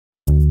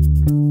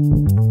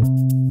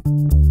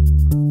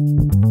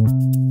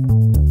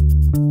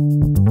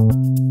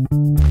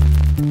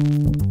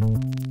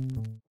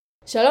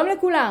שלום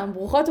לכולם,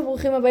 ברוכות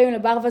וברוכים הבאים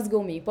לבר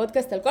וסגומי,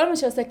 פודקאסט על כל מה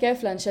שעושה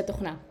כיף לאנשי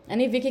תוכנה.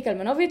 אני ויקי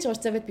קלמנוביץ', ראש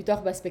צוות פיתוח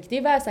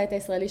באספקטיבה, הסייט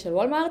הישראלי של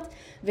וולמארט,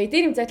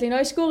 ואיתי נמצאת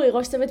לינוי שקורי,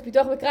 ראש צוות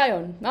פיתוח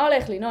בקריון. מה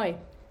הולך, לינוי?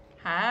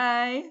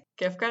 היי,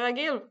 כיף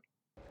כרגיל.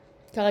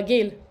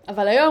 כרגיל,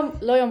 אבל היום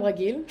לא יום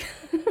רגיל,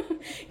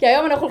 כי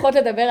היום אנחנו הולכות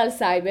לדבר על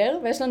סייבר,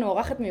 ויש לנו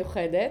אורחת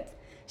מיוחדת,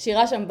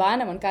 שירה שמבן,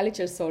 המנכ"לית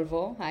של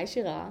סולבו. היי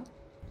שירה.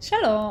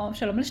 שלום,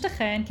 שלום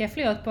לשתכן, כיף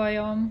להיות פה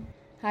היום.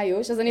 היי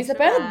יוש, אז אני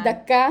אספר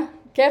דקה,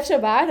 כיף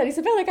שבאת, אני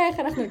אספר דקה איך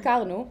אנחנו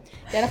הכרנו,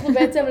 כי אנחנו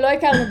בעצם לא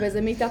הכרנו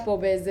באיזה מיטאפ או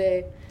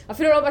באיזה,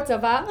 אפילו לא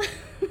בצבא,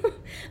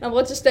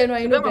 למרות ששתינו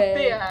היינו זה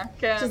מפתיע,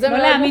 כן. לא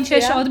להאמין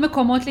שיש עוד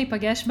מקומות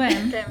להיפגש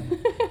בהם. כן.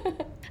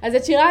 אז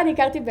את שירה אני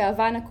הכרתי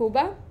בהוואנה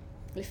קובה,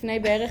 לפני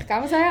בערך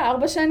כמה זה היה?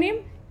 4 שנים?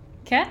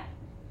 כן.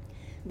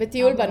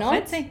 בטיול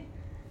בנות.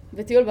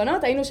 בטיול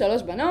בנות, היינו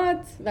 3 בנות,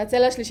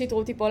 והצלע השלישית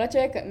רותי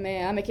פולצ'ק,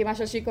 המקימה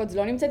של שיקודס,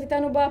 לא נמצאת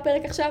איתנו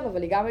בפרק עכשיו,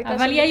 אבל היא גם הייתה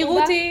אבל יאי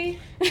רותי.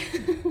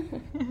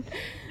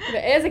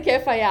 ואיזה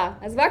כיף היה.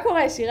 אז מה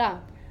קורה, שירה?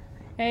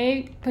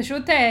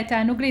 פשוט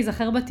תענוג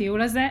להיזכר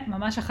בטיול הזה,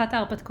 ממש אחת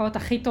ההרפתקאות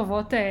הכי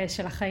טובות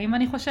של החיים,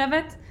 אני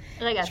חושבת.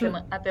 רגע,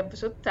 אתם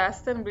פשוט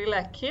טסתם בלי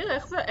להכיר?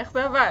 איך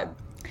זה עבד?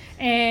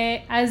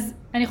 אז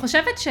אני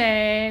חושבת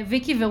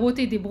שוויקי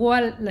ורותי דיברו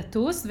על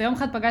לטוס, ויום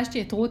אחד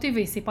פגשתי את רותי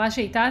והיא סיפרה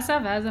שהיא טסה,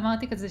 ואז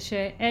אמרתי כזה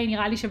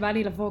נראה לי שבא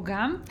לי לבוא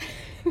גם.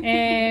 זה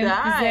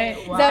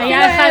אפילו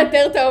היה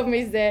יותר טוב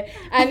מזה.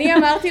 אני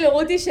אמרתי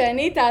לרותי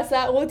שאני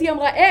טסה, רותי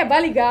אמרה, בא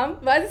לי גם,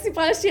 ואז היא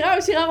סיפרה לשירה,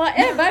 ושירה אמרה,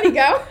 בא לי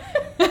גם.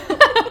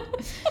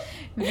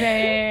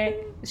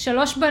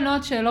 ו3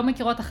 בנות שלא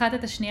מכירות אחת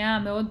את השנייה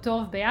מאוד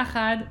טוב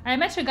ביחד,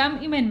 האמת שגם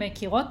אם הן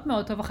מכירות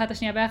מאוד טוב אחת את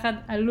השנייה ביחד,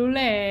 עלול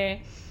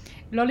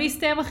לא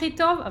להסתיים הכי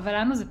טוב, אבל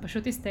לנו זה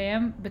פשוט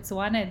הסתיים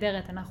בצורה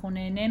נהדרת. אנחנו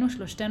נהננו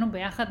שלושתנו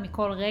ביחד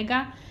מכל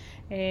רגע.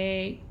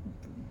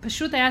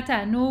 פשוט היה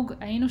תענוג,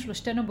 היינו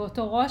שלושתנו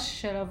באותו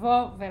ראש של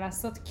לבוא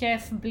ולעשות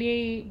כיף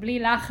בלי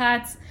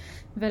לחץ,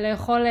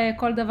 ולאכול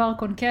כל דבר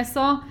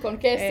קונקסו.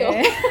 קונקסו.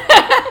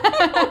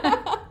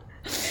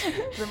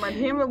 זה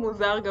מדהים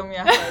ומוזר גם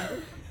יחד.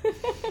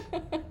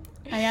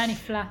 היה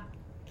נפלא.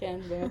 כן,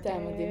 באמת היה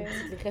מדהים,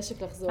 קצת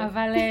לחשק לחזור.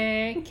 אבל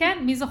כן,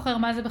 מי זוכר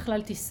מה זה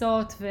בכלל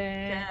טיסות,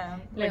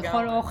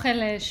 ולאכול אוכל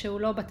שהוא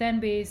לא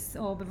בטנביס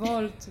או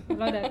בוולט,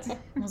 לא יודעת,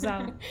 מוזר.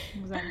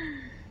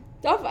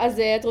 טוב,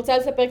 אז את רוצה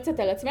לספר קצת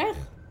על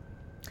עצמך?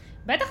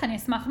 בטח, אני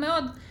אשמח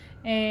מאוד.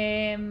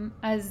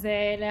 אז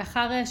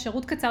לאחר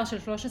שירות קצר של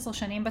 13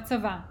 שנים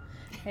בצבא,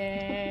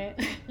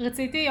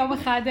 רציתי יום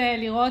אחד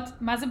לראות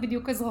מה זה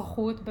בדיוק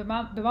אזרחות,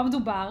 במה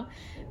מדובר,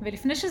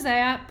 ולפני שזה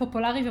היה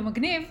פופולרי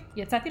ומגניב,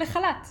 יצאתי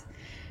לחל"ת.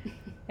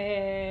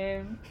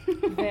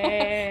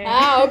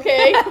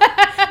 אוקיי.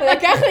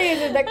 לקח לי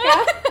איזה דקה.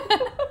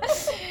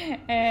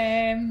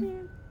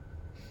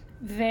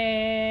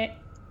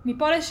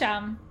 ומפה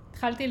לשם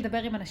התחלתי לדבר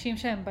עם אנשים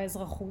שהם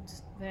באזרחות,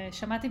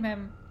 ושמעתי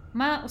מהם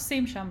מה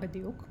עושים שם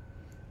בדיוק,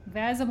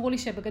 ואז אמרו לי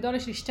שבגדול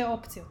יש לי 2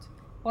 אופציות,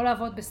 או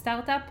לעבוד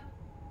בסטארטאפ,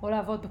 או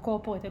לעבוד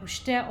בקורפורט. אלו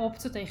 2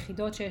 האופציות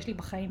היחידות שיש לי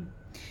בחיים.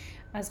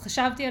 אז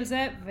חשבתי על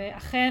זה,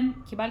 ואכן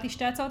קיבלתי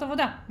 2 הצעות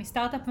עבודה,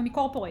 מסטארטאפ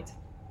ומקורפורט.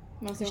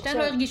 מה עושים עכשיו?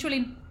 2 לא הרגישו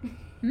לי.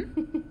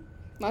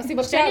 מה עושים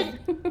עכשיו?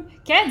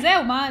 כן,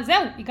 זהו,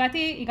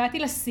 הגעתי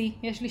לשיא,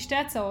 יש לי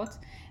 2 הצעות,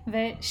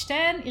 ו2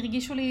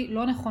 הרגישו לי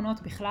לא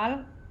נכונות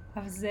בכלל,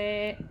 אז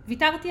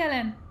ויתרתי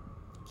עליהן.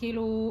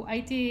 כאילו,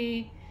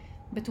 הייתי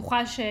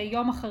בטוחה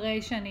שיום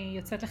אחרי שאני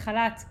יוצאת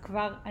לחל"ת,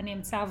 כבר אני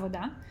אמצא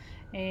עבודה.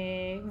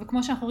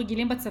 וכמו שאנחנו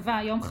רגילים בצבא,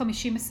 יום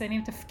חמישי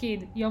מסיימים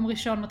תפקיד, יום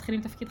ראשון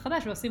מתחילים תפקיד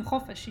חדש ועושים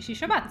חופש, שישי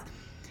שבת.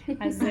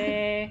 אז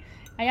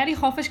היה לי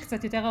חופש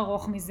קצת יותר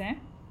ארוך מזה,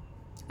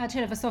 עד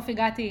שלבסוף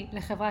הגעתי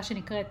לחברה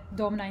שנקראת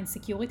דום-9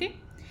 סקיוריטי,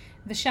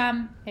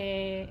 ושם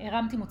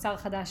הרמתי מוצר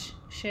חדש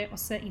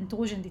שעושה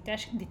intrusion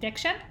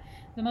detection,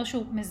 זאת אומרת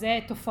שהוא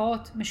מזהה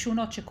תופעות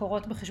משונות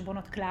שקורות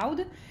בחשבונות קלאוד,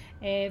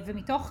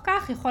 ומתוך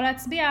כך יכול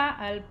להצביע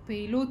על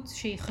פעילות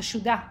שהיא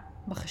חשודה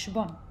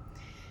בחשבון.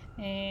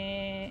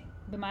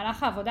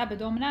 במהלך העבודה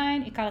בדום-9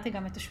 הכרתי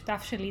גם את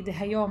השותף שלי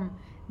היום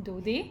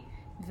דודי,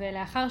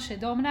 ולאחר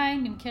שדום-9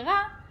 נמכרה,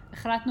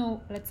 החלטנו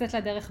לצאת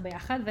לדרך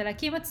ביחד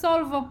ולהקים את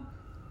סולבו.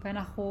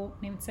 ואנחנו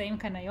נמצאים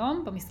כאן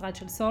היום במשרד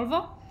של סולבו,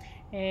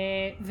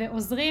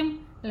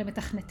 ועוזרים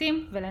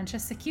למתכנתים ולאנשי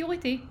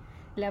סקיוריטי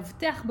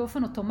להבטיח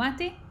באופן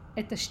אוטומטי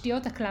את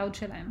תשתיות הקלאוד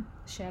שלהם,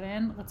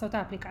 שעליהן רצות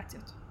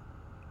האפליקציות.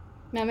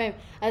 מהמם.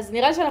 אז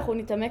נראה שאנחנו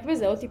נתעמק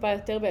בזה עוד טיפה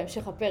יותר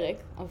בהמשך הפרק,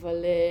 אבל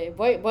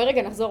בואי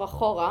רגע נחזור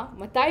אחורה.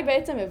 מתי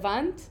בעצם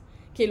הבנת,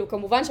 כאילו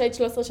כמובן שהיית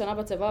 13 שנה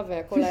בצבא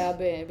והכל היה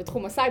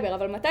בתחום הסייבר,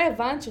 אבל מתי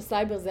הבנת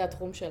שסייבר זה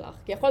התחום שלך?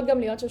 כי יכול גם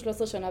להיות של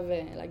 13 שנה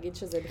ולהגיד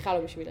שזה בכלל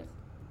לא בשבילך.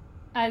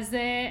 אז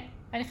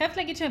אני חייבת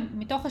להגיד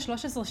שמתוך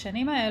ה-13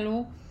 שנים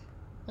האלו,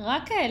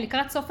 רק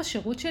לקראת סוף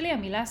השירות שלי,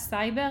 המילה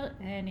סייבר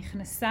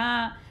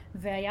נכנסה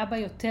והיה בה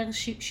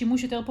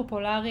שימוש יותר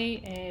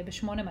פופולרי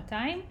ב-8200.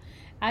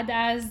 עד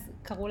אז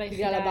קראו לה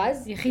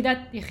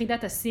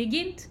יחידת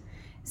הסיגינט,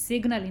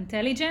 סיגנל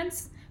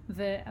אינטליג'נס,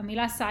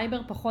 והמילה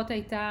סייבר פחות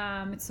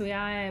הייתה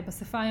מצויה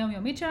בשפה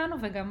היומיומית שלנו,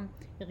 וגם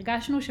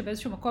הרגשנו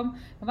שבאיזשהו מקום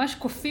ממש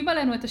כופים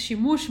עלינו את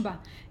השימוש בה,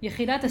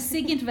 יחידת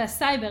הסיגינט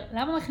והסייבר.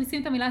 למה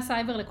מכניסים את המילה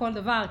סייבר לכל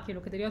דבר?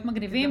 כאילו, כדי להיות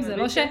מגניבים,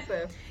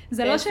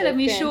 זה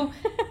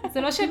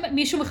לא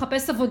שמישהו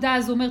מחפש עבודה,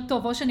 אז הוא אומר,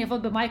 טוב, או שאני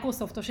אעבוד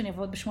במייקרוסופט, או שאני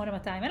אעבוד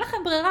ב-8200. אין לכם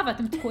ברירה,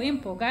 ואתם תקועים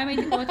פה. גם אם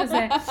הייתי קוראת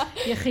לזה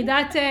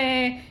יחידת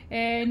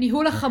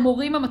ניהול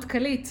החמורים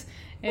המטכלית,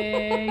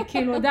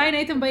 כאילו, עדיין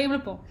הייתם באים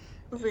לפה.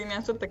 זה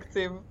עניין של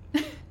תקציב.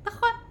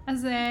 נכון.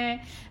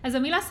 אז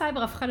המילה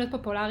סייבר הפכה להיות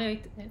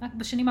פופולרית רק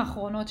בשנים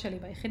האחרונות שלי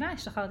ביחידה,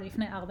 השתחררתי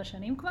לפני 4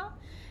 שנים כבר.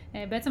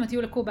 בעצם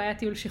הטיול לקובה היה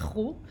טיול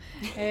שחרור.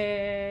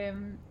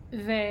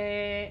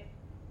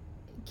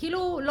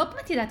 וכאילו לא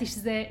באמת ידעתי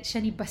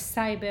שאני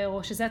בסייבר,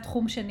 או שזה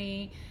התחום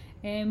שאני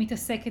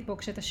מתעסקת בו.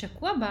 כשאתה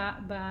שקוע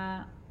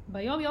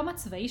ביום יום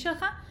הצבאי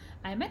שלך,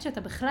 האמת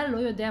שאתה בכלל לא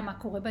יודע מה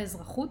קורה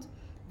באזרחות,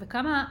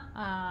 וכמה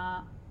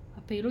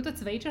הפעילות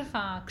הצבאית שלך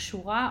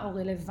קשורה או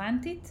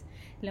רלוונטית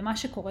למה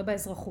שקורה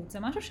באזרחות. זה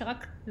משהו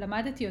שרק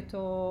למדתי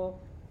אותו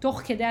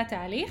תוך כדי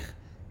התהליך,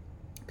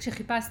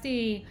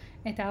 כשחיפשתי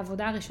את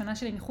העבודה הראשונה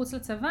שלי מחוץ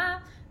לצבא,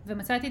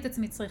 ומצאתי את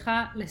עצמי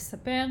צריכה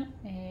לספר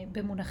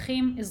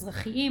במונחים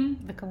אזרחיים,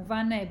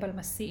 וכמובן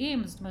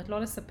בלמסיים, זאת אומרת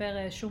לא לספר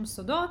שום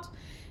סודות.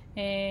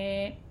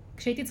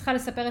 כשהייתי צריכה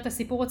לספר את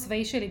הסיפור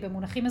הצבאי שלי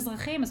במונחים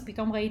אזרחיים, אז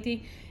פתאום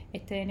ראיתי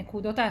את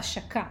נקודות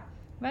ההשקה.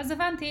 ואז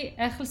הבנתי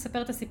איך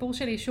לספר את הסיפור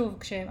שלי שוב,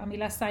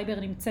 כשהמילה סייבר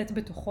נמצאת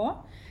בתוכו,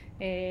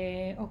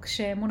 או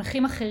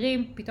כשמונחים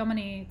אחרים, פתאום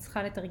אני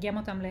צריכה לתרגם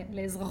אותם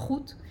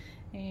לאזרחות.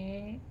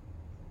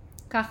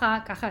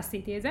 ככה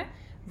עשיתי את זה,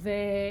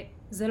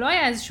 וזה לא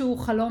היה איזשהו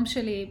חלום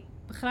שלי,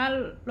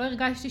 בכלל לא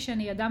הרגשתי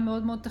שאני אדם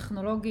מאוד מאוד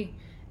טכנולוגי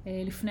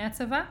לפני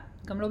הצבא,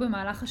 גם לא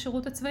במהלך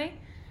השירות הצבאי.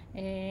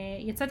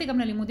 יצאתי גם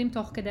ללימודים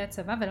תוך כדי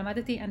הצבא,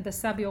 ולמדתי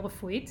הנדסה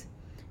ביו-רפואית,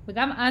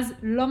 וגם אז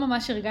לא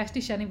ממש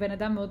הרגשתי שאני בן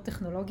אדם מאוד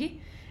טכנולוגי.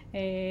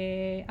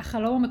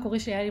 החלום המקורי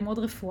שלי היה ללמוד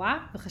רפואה,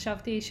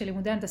 וחשבתי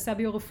שלימודי הנדסה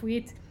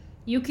ביו-רפואית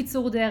יהיו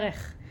קיצור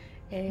דרך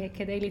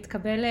כדי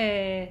להתקבל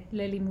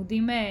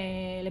ללימודים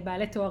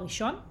לבעלי תואר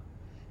ראשון.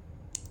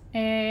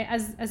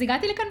 אז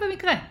הגעתי לכאן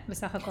במקרה,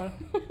 בסך הכל.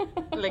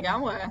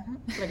 לגמרי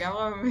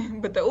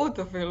בטעות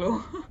אפילו.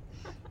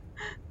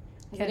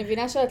 אז אני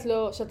מבינה שאת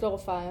לא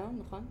רופאה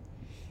היום, נכון?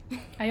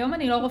 היום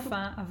אני לא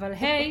רופאה, אבל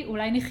היי,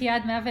 אולי נחיה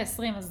עד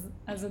 120,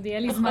 אז עוד יהיה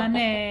לי זמן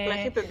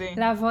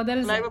לעבוד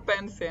על זה. אולי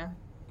בפנסיה.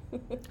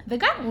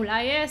 וגם,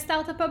 אולי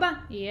סטארטאפ הבא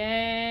יהיה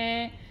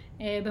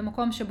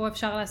במקום שבו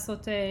אפשר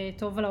לעשות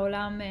טוב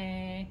לעולם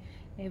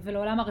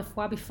ולעולם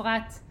הרפואה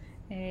בפרט,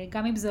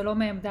 גם אם זה לא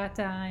מעמדת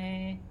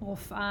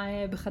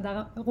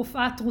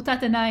רופאה תרוטת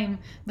עיניים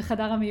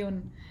בחדר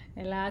המיון,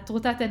 אלא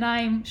תרוטת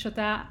עיניים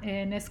שותה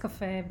נס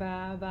קפה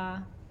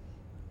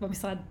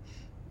במשרד.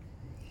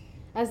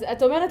 אז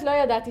את אומרת, לא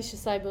ידעתי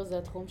שסייבר זה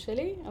התחום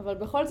שלי, אבל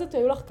בכל זאת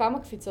היו לך כמה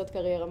קפיצות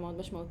קריירה מאוד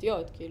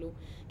משמעותיות, כאילו,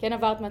 כן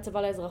עברת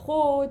מהצבא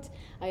לאזרחות,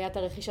 היה את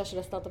הרכישה של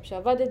הסטארט-אפ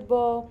שעבדת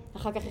בו,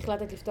 אחר כך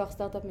החלטת לפתוח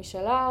סטארט-אפ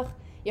משלך,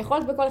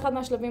 יכולת בכל אחד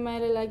מהשלבים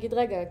האלה להגיד,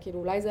 רגע, כאילו,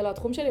 אולי זה לא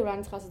התחום שלי, אולי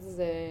אני צריכה לעשות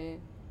איזה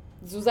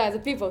תזוזה, איזה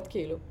פיבוט,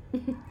 כאילו.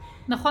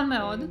 נכון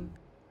מאוד.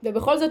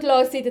 ובכל זאת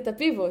לא עשית את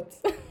הפיבוט.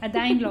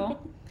 עדיין לא.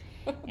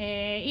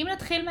 אם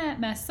נתחיל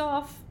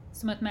מהסוף,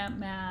 זאת אומרת,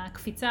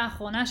 מהקפיצה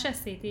האחרונה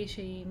שעשיתי,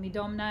 שהיא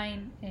מדום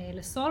 9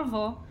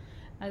 לסולבו,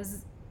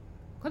 אז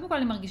קודם כל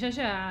אני מרגישה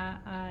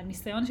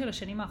שהניסיון של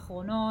השנים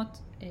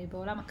האחרונות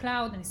בעולם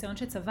הקלאוד, הניסיון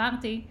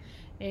שצברתי,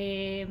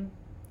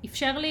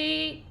 אפשר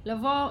לי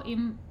לבוא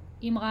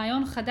עם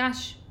רעיון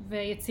חדש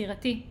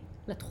ויצירתי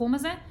לתחום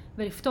הזה,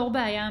 ולפתור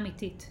בעיה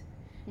אמיתית.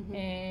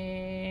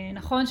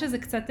 נכון שזה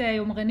קצת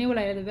יומרני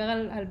אולי לדבר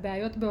על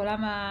בעיות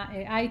בעולם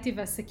ה-IT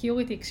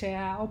וה-סקיוריטי,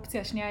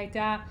 כשהאופציה השנייה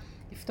הייתה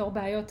לפתור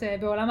בעיות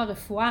בעולם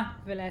הרפואה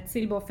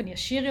ולהציל באופן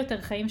ישיר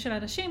יותר חיים של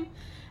אנשים,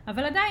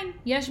 אבל עדיין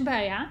יש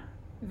בעיה,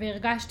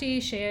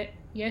 והרגשתי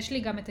שיש לי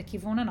גם את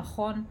הכיוון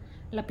הנכון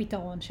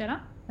לפתרון שלה,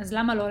 אז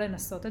למה לא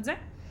לנסות את זה?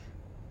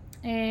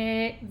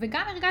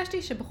 וגם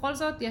הרגשתי שבכל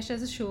זאת יש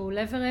איזשהו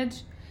leverage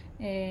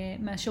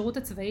מהשירות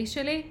הצבאי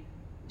שלי,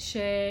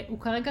 שהוא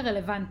כרגע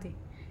רלוונטי.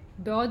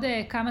 בעוד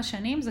כמה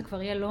שנים זה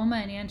כבר יהיה לא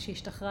מעניין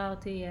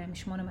שהשתחררתי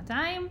מ-8200,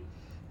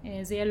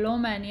 זה יהיה לא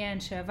מעניין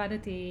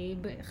שעבדתי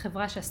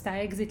בחברה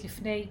שעשתה אקזיט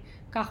לפני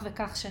כך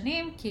וכך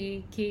שנים,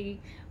 כי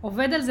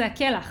עובד על זה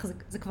הכלח,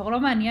 זה כבר לא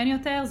מעניין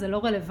יותר, זה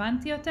לא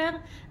רלוונטי יותר,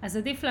 אז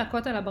עדיף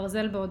להכות על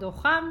הברזל בעודו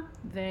חם,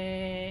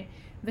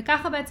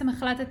 וככה בעצם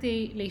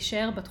החלטתי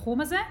להישאר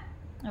בתחום הזה,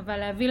 אבל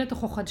להביא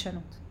לתוכו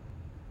חדשנות.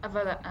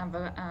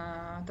 אבל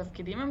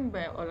התפקידים הם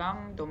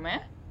בעולם דומה?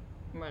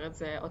 זאת אומרת,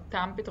 זה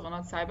אותם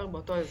פתרונות סייבר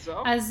באותו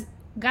אזור? אז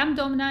גם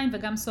דום 9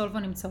 וגם סולבו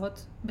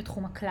נמצאות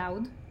בתחום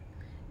הקלאוד,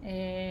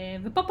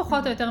 ופה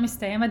פחות או יותר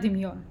מסתיים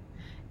הדמיון.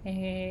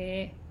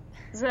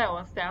 זהו,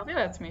 אז תיארתי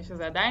לעצמי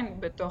שזה עדיין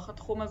בתוך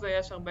התחום הזה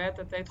יש הרבה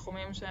תתי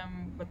תחומים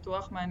שהם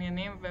בטוח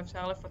מעניינים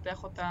ואפשר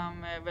לפתח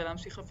אותם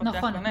ולהמשיך לפתח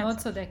נכון, בנצח. מאוד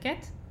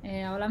צודקת.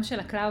 העולם של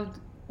הקלאוד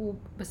הוא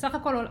בסך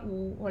הכל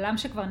הוא עולם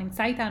שכבר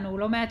נמצא איתנו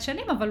לא מעט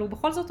שנים, אבל הוא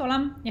בכל זאת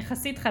עולם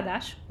יחסית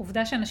חדש.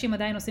 עובדה שאנשים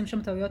עדיין עושים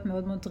שם טעויות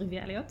מאוד מאוד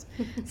טריוויאליות.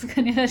 אז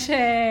כנראה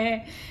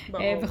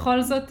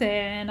שבכל זאת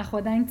אנחנו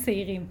עדיין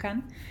צעירים כאן,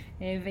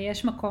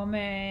 ויש מקום,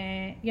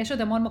 יש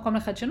עוד המון מקום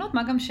לחדשנות,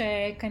 מה גם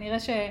שכנראה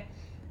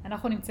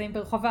אנחנו נמצאים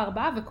ברחוב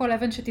הארבעה, וכל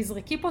אבן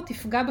שתזרקי פה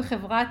תפגע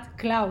בחברת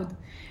קלאוד.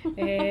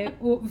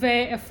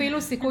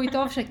 ואפילו סיכוי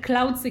טוב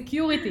שקלאוד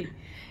סקיוריטי.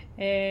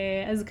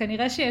 אז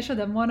כנראה שיש עוד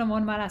המון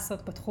המון מה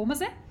לעשות בתחום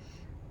הזה.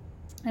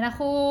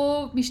 אנחנו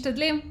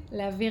משתדלים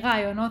להביא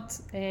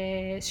רעיונות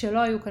שלא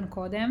היו כאן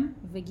קודם,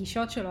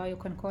 וגישות שלא היו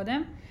כאן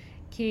קודם,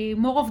 כי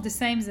more of the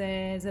same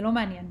זה לא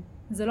מעניין.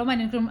 זה לא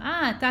מעניין כלום,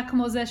 אתה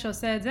כמו זה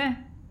שעושה את זה?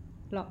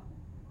 לא.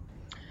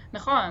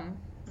 נכון.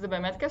 זה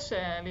באמת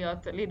קשה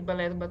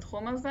להתבלט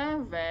בתחום הזה,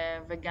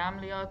 וגם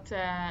להיות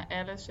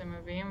אלה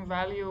שמביאים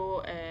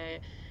value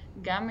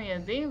גם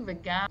מיידי,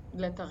 וגם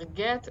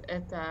לטרגט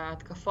את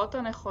ההתקפות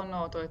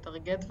הנכונות, או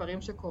לטרגט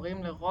דברים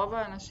שקורים לרוב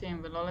האנשים,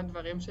 ולא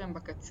לדברים שהם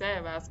בקצה,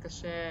 ואז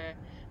קשה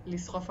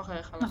לסחוף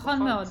אחריך לקוחות. נכון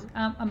מאוד.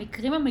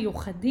 המקרים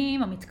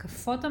המיוחדים,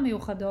 המתקפות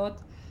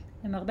המיוחדות,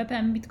 הם הרבה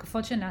פעמים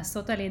מתקפות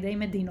שנעשות על ידי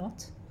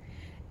מדינות,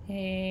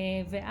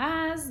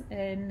 ואז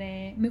הן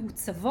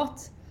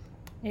מעוצבות,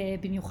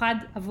 במיוחד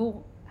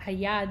עבור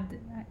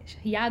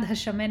היעד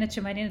השמנת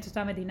שמעניינת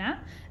אותה מדינה,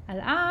 על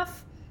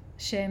אף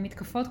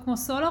שמתקפות כמו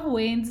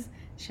SolarWinds,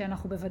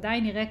 שאנחנו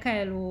בוודאי נראה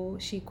כאלו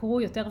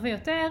שיקרו יותר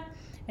ויותר,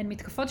 הן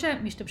מתקפות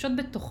שמשתמשות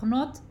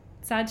בתוכנות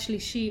צד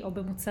שלישי או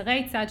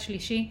במוצרי צד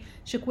שלישי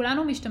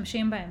שכולנו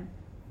משתמשים בהם.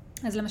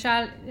 אז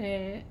למשל,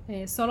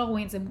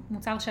 SolarWinds זה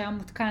מוצר שהיה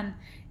מותקן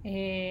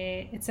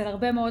אצל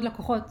הרבה מאוד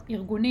לקוחות,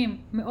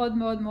 ארגונים מאוד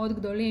מאוד מאוד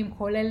גדולים,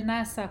 כולל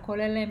נאסא,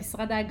 כולל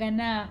משרד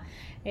ההגנה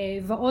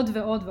ועוד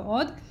ועוד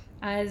ועוד.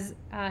 אז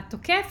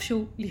התוקף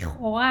שהוא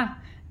לכאורה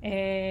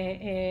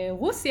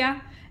רוסיה,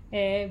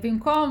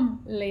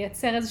 במקום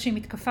לייצר איזושהי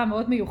מתקפה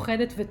מאוד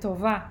מיוחדת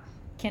וטובה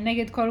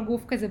כנגד כל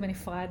גוף כזה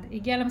בנפרד,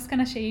 הגיע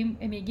למסקנה שאם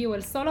הם יגיעו אל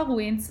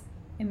SolarWinds,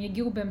 הם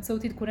יגיעו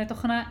באמצעות עדכוני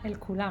תוכנה אל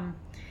כולם.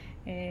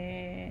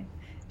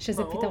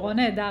 שזה פתרון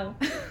נהדר.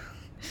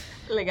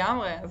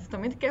 לגמרי, אז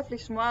תמיד כיף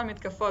לשמוע על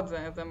מתקפות,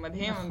 זה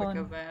מדהים, נכון. זה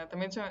כזה,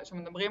 תמיד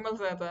כשמדברים על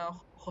זה, אתה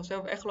חושב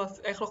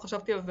איך לא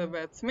חשבתי על זה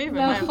בעצמי,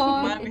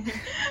 נכון.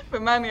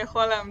 ומה אני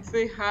יכול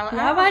להמציא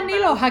הלאה. למה אני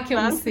לא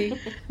האקר רוסי?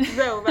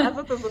 זהו, ואז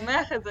אתה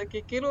זונח את זה,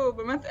 כי כאילו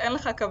באמת אין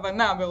לך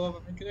כוונה ברוב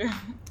המקרים.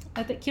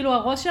 כאילו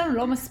הראש שלנו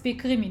לא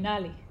מספיק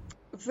קרימינלי.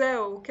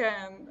 זהו,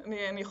 כן,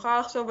 אני יכולה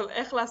לחשוב על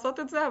איך לעשות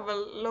את זה, אבל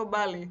לא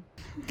בא לי.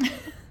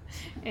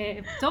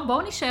 טוב,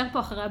 בואו נשאר פה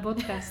אחרי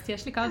הבודקאסט,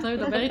 יש לי כמה דברים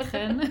לדבר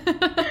איתכן.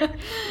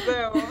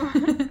 זהו,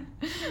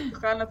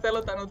 תוכל לנצל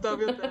אותנו טוב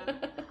יותר.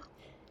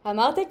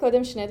 אמרתי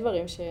קודם שני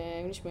דברים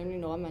שהם נשמעים לי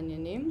נורא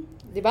מעניינים.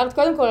 דיברת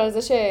קודם כל על זה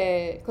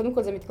שקודם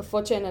כל זה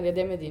מתקפות שהן על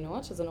ידי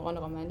מדינות, שזה נורא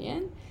נורא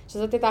מעניין.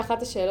 שזאת הייתה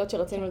אחת השאלות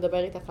שרצינו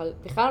לדבר איתך על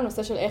בכלל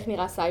הנושא של איך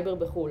נראה סייבר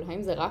בחול.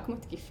 האם זה רק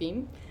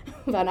מתקיפים?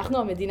 ואנחנו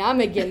המדינה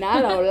המגנה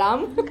על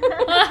העולם?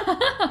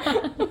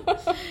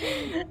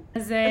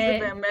 זה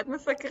באמת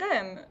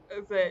מסקרן,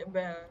 זה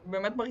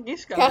באמת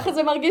מרגיש ככה. ככה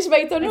זה מרגיש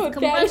בעיתונות, כן. אז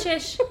כמובן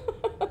שיש...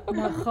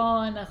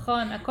 נכון,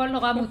 נכון, הכל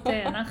נורא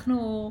מוטה.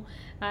 אנחנו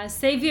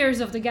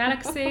ה-saviors of the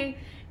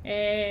galaxy.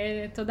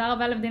 תודה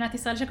רבה למדינת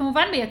ישראל,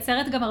 שכמובן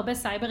מייצרת גם הרבה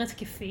סייבר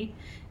התקפי.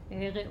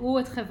 ראו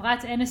את חברת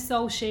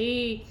NSO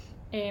שהיא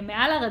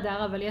מעל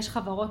הרדאר, אבל יש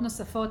חברות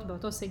נוספות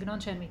באותו סגנון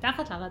שהן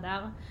מתחת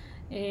לרדאר.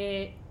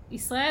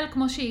 ישראל,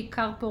 כמו שהיא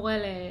קר פורה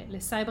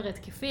לסייבר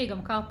התקפי, היא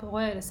גם קר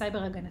פורה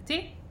לסייבר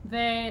הגנתי.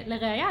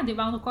 ולראיה,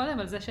 דיברנו קודם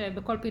על זה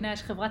שבכל פינה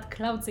יש חברת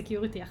Cloud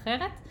Security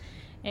אחרת.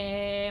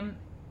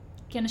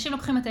 כי אנשים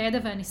לוקחים את הידע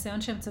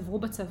והניסיון שהם צברו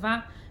בצבא,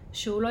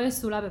 שהוא לא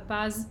יסולא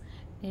בפז,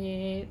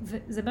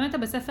 וזה באמת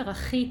הבית ספר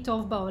הכי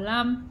טוב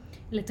בעולם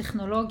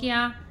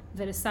לטכנולוגיה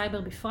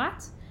ולסייבר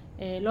בפרט.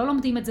 לא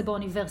לומדים את זה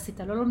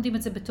באוניברסיטה, לא לומדים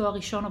את זה בתואר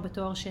ראשון או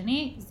בתואר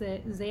שני,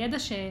 זה ידע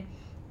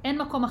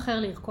שאין מקום אחר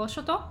לרכוש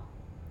אותו.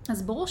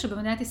 אז ברור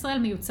שבמדינת ישראל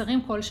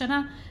מיוצרים כל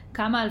שנה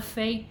כמה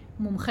אלפי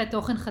מומחי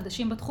תוכן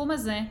חדשים בתחום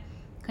הזה,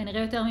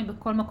 כנראה יותר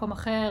מבכל מקום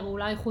אחר,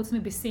 אולי חוץ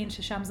מבסין,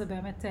 ששם זה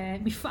באמת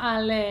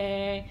מפעל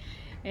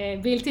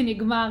בלתי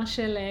נגמר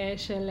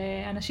של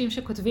אנשים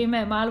שכותבים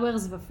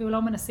malwares ואפילו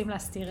לא מנסים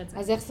להסתיר את זה.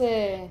 אז איך זה...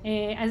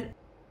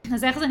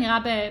 אז איך זה נראה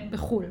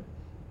בחול?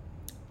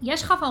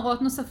 יש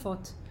חברות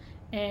נוספות,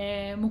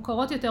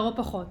 מוכרות יותר או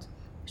פחות,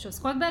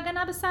 שעוסקות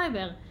בהגנה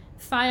בסייבר.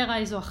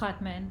 FireEye זו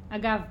אחת מהן.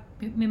 אגב,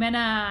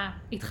 ממנה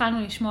התחלנו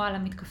לשמוע על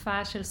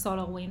המתקפה של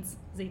SolarWinds.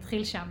 זה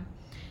התחיל שם.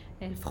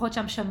 לפחות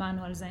שם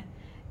שמענו על זה.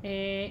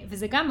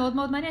 וזה גם מאוד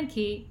מאוד מעניין,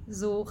 כי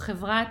זו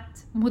חברת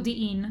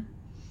מודיעין,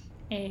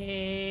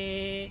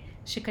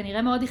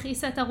 שכנראה מאוד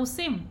הכעיסה את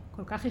עושים.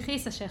 כל כך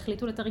הכעיסה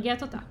שהחליטו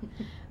לתרגט אותה.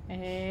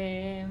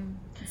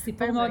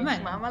 סיפור מאוד מעניין.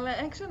 זה נשמע מלא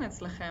אקשן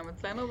אצלכם.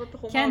 אצלנו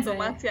בתחום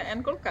האוטומציה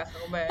אין כל כך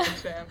הרבה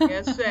אקשן.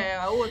 יש,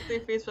 הוא הוציא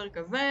פיצ'ר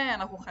כזה,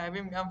 אנחנו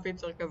חייבים גם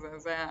פיצ'ר כזה.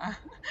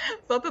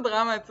 זאת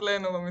הדרמה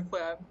אצלנו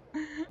במשרד.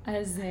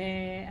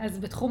 אז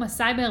בתחום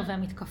הסייבר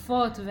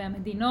והמתקפות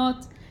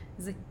והמדינות,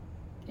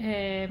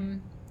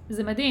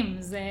 זה מדהים,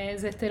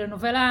 זה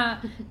טלנובלה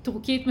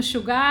טורקית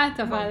משוגעת,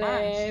 אבל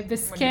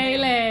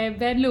בסקייל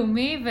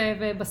בינלאומי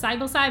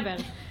ובסייבר סייבר.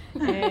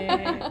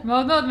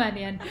 מאוד מאוד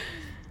מעניין.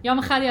 יום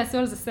אחד יעשו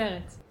על זה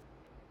סרט.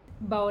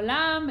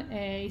 בעולם,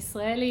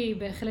 ישראל היא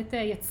בהחלט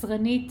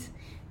יצרנית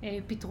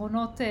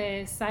פתרונות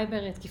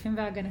סייבר התקיפים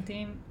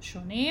והגנתיים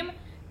שונים,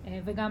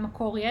 וגם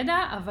מקור ידע,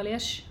 אבל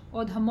יש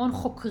עוד המון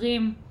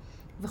חוקרים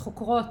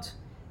וחוקרות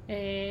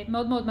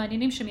מאוד מאוד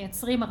מעניינים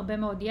שמייצרים הרבה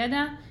מאוד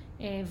ידע,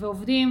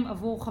 ועובדים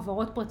עבור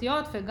חברות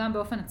פרטיות וגם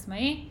באופן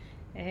עצמאי.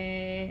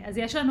 אז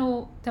יש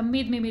לנו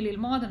תמיד ממי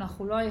ללמוד,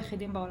 אנחנו לא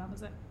היחידים בעולם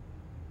הזה.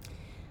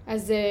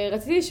 אז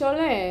רציתי לשאול,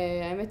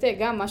 האמת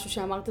גם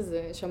משהו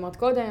שאמרת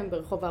קודם,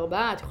 ברחוב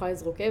 4, את יכולה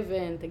לזרוק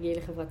אבן, תגיעי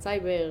לחברת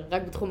סייבר,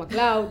 רק בתחום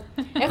הקלאוד.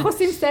 איך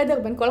עושים סדר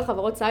בין כל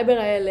החברות סייבר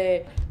האלה?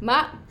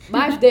 מה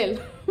ההבדל?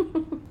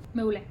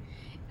 מעולה.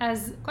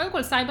 אז קודם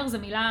כל סייבר זו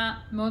מילה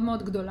מאוד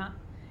מאוד גדולה,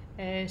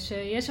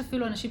 שיש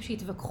אפילו אנשים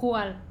שהתווכחו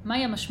על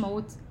מהי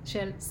המשמעות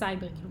של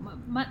סייבר, כאילו,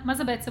 מה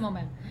זה בעצם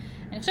אומר.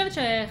 אני חושבת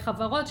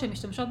שחברות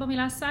שמשתמשות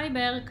במילה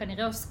סייבר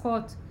כנראה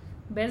עוסקות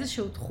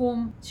באיזשהו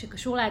תחום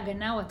שקשור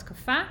להגנה או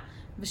התקפה,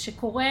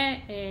 ושקורה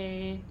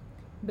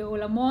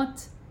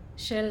בעולמות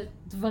של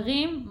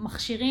דברים,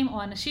 מכשירים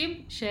או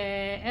אנשים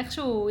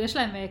שאיכשהו יש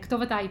להם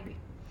כתובת IP,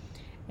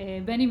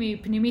 בין אם היא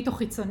פנימית או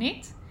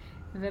חיצונית,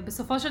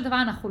 ובסופו של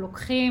דבר אנחנו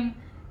לוקחים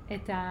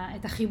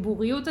את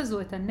החיבוריות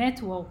הזו, את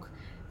הנטוורק,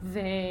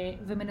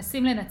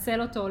 ומנסים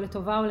לנצל אותו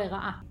לטובה או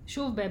לרעה.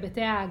 שוב,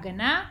 בהיבטי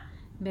ההגנה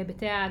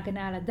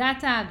על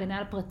הדאטה, הגנה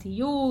על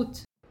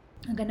פרטיות,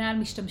 הגנה על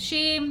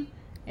משתמשים.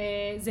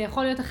 זה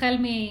יכול להיות החל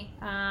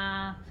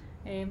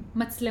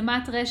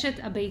מהמצלמת רשת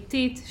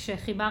הביתית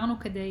שחיברנו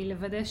כדי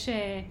לוודא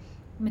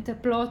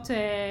שמטפלות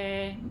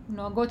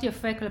נוהגות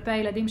יפה כלפי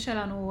הילדים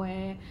שלנו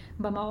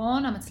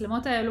במעון.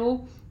 המצלמות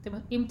האלו,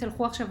 אם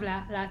תלכו עכשיו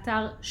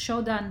לאתר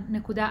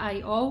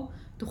shodan.io,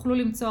 תוכלו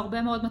למצוא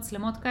הרבה מאוד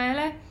מצלמות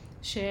כאלה,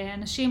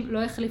 שאנשים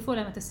לא החליפו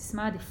להם את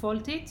הסיסמה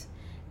הדפולטית,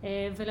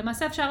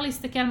 ולמעשה אפשר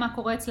להסתכל מה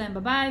קורה אצלהם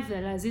בבית,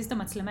 ולהזיז את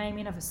המצלמה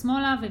ימינה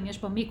ושמאלה, ואם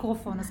יש בה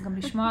מיקרופון אז גם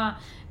לשמוע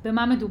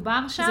במה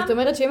מדובר שם. זאת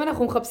אומרת שאם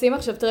אנחנו מחפשים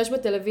עכשיו טרש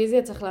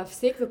בטלוויזיה, צריך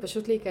להפסיק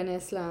ופשוט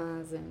להיכנס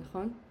לזה,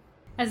 נכון?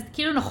 אז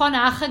כאילו נכון,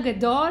 האח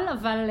הגדול,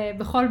 אבל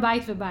בכל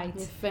בית ובית.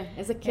 יפה,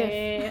 איזה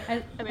כיף.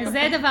 אז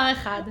זה דבר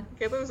אחד.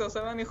 קטע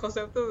שעכשיו אני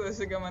חושבת על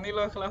זה שגם אני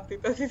לא החלפתי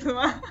את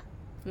הסיסמה.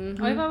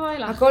 אוי ואבוי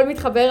לך. הכל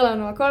מתחבר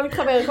לנו, הכל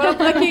מתחבר, כל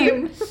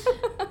הפרקים.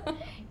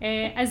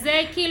 אז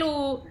זה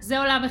כאילו, זה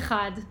עולם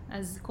אחד,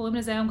 אז קוראים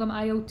לזה היום גם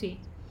IoT.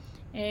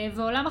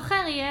 ועולם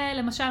אחר יהיה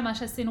למשל מה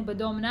שעשינו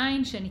בדום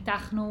 9,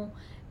 שניתחנו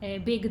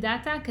ביג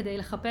דאטה כדי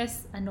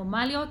לחפש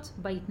אנומליות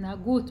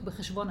בהתנהגות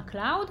בחשבון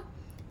הקלאוד,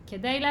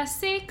 כדי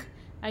להסיק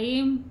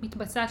האם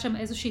מתבצעת שם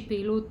איזושהי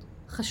פעילות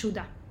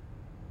חשודה.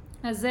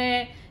 אז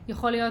זה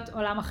יכול להיות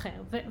עולם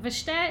אחר.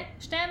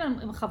 ושתיהן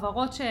הן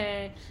חברות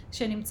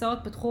שנמצאות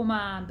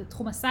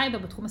בתחום הסייבר,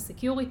 בתחום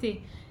הסקיוריטי,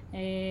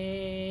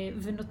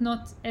 ונותנות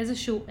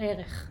איזשהו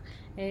ערך.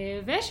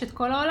 ויש את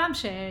כל העולם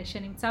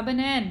שנמצא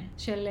ביניהן,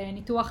 של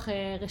ניתוח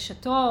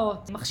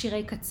רשתות,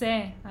 מכשירי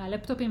קצה,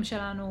 הלפטופים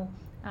שלנו,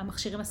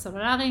 המכשירים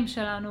הסלולריים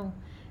שלנו.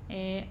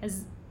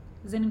 אז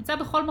זה נמצא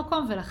בכל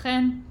מקום,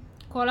 ולכן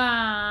כל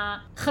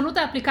חנות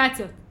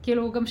האפליקציות,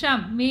 כאילו גם שם,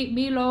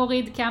 מי לא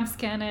הוריד קאם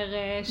סקנר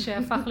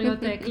שהפך להיות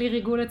כלי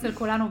ריגול אצל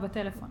כולנו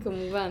בטלפון.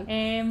 כמובן.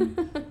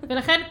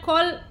 ולכן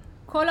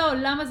כל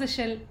העולם הזה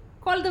של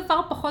כל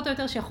דבר פחות או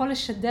יותר שיכול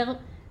לשדר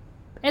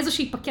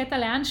איזושהי פקטה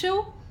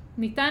לאנשהו,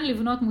 ניתן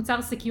לבנות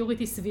מוצר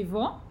סקיוריטי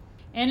סביבו.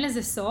 אין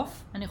לזה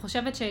סוף. אני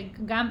חושבת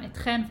שגם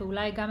אתכן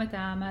ואולי גם את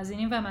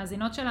המאזינים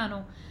והמאזינות שלנו,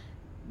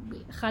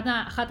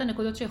 אחת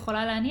הנקודות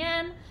שיכולה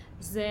לעניין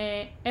זה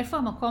איפה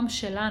המקום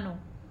שלנו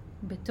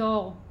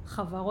בתור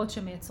חברות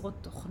שמייצרות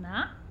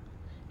תוכנה,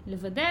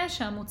 לוודא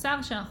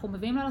שהמוצר שאנחנו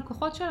מביאים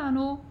ללקוחות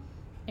שלנו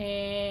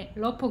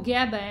לא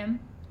פוגע בהם,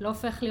 לא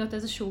הופך להיות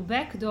איזשהו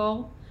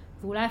backdoor,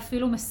 ואולי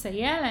אפילו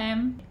מסייע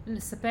להם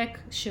לספק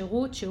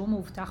שירות שהוא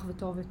מאובטח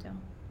וטוב יותר.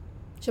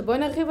 שבואי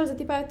נרחיב על זה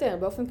טיפה יותר,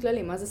 באופן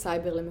כללי, מה זה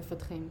סייבר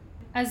למפתחים?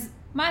 אז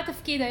מה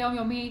התפקיד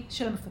היומיומי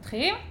של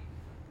המפתחים?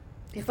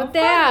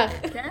 לפתח!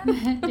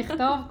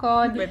 לכתוב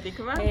קוד,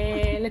 בתקווה.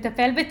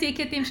 לטפל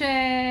בטיקטים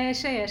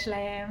שיש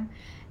להם,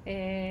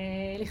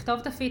 לכתוב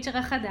את הפיצ'ר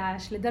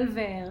החדש,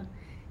 לדלבר.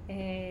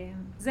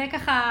 זה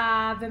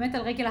ככה באמת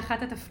על רגל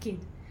אחת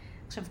התפקיד.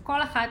 עכשיו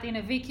כל אחת, הנה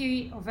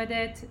ויקי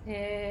עובדת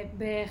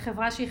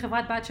בחברה שהיא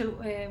חברת בת של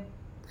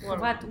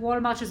חברת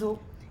וולמארט, שזו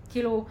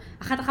כאילו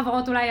אחת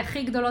החברות אולי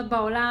הכי גדולות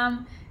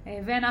בעולם,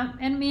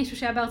 ואין מישהו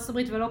שהיה בארצות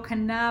הברית ולא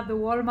קנה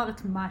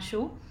בוולמארט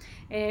משהו.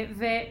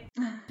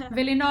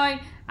 ולינוי,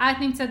 את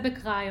נמצאת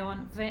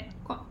בקריון,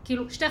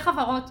 וכאילו שתי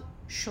חברות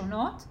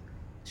שונות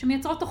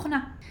שמייצרות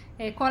תוכנה.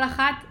 כל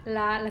אחת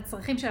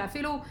לצרכים שלה.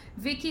 אפילו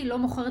ויקי לא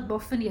מוכרת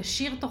באופן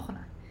ישיר תוכנה.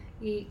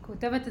 היא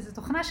כותבת איזו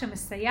תוכנה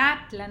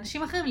שמסייעת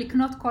לאנשים אחרים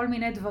לקנות כל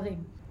מיני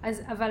דברים.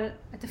 אבל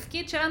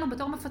התפקיד שלנו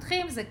בתור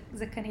מפתחים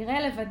זה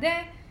כנראה לוודא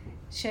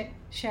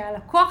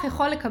שהלקוח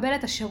יכול לקבל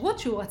את השירות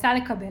שהוא רצה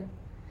לקבל.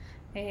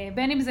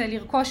 בין אם זה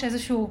לרכוש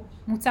איזשהו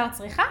מוצר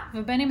צריכה,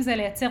 ובין אם זה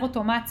לייצר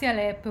אוטומציה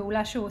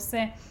לפעולה שהוא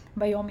עושה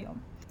ביום יום.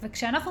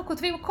 וכשאנחנו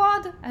כותבים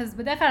קוד, אז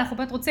בדרך כלל אנחנו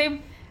באמת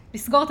רוצים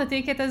לסגור את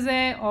הטיקט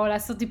הזה, או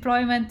לעשות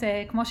deployment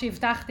כמו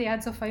שהבטחתי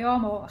עד סוף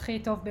היום, או הכי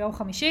טוב ביום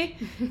חמישי.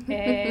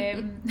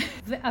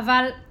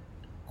 אבל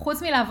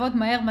חוץ מלעבוד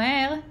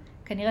מהר,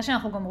 כנראה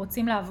שאנחנו גם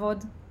רוצים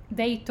לעבוד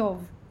די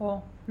טוב, או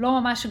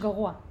לא ממש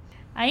גרוע.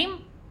 האם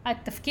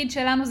התפקיד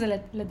שלנו זה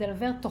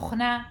לדלבר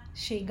תוכנה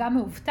שהיא גם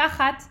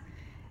מאובטחת?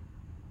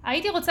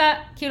 הייתי רוצה,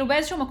 כאילו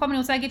באיזשהו מקום אני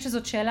רוצה להגיד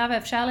שזאת שאלה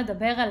ואפשר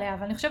לדבר עליה,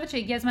 אבל אני חושבת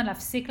שהגיע הזמן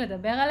להפסיק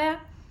לדבר עליה,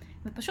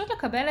 ופשוט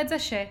לקבל את זה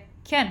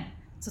שכן,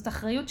 זאת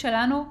אחריות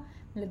שלנו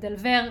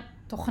לדלבר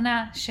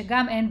תוכנה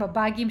שגם אין בה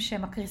באגים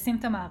שמקריסים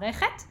את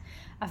המערכת,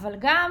 אבל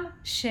גם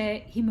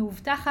שהיא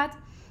מאובטחת,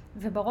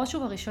 ובראש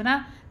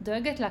ובראשונה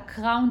דואגת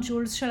לקראון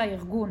ג'ולס של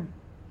הארגון.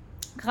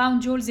 קראון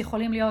ג'ולס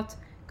יכולים להיות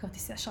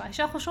כרטיסי אשראי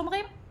שאנחנו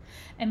שומרים,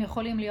 הם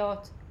יכולים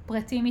להיות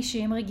פרטים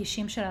אישיים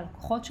רגישים של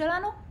הלקוחות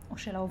שלנו, או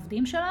של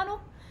העובדים שלנו.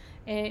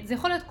 זה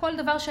יכול להיות כל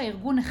דבר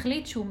שהארגון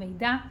החליט שהוא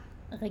מידע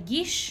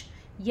רגיש,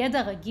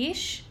 ידע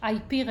רגיש,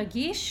 IP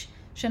רגיש,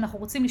 שאנחנו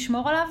רוצים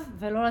לשמור עליו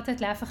ולא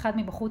לתת לאף אחד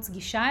מבחוץ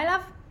גישה אליו.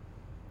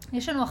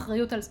 יש לנו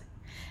אחריות על זה.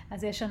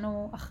 אז יש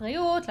לנו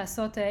אחריות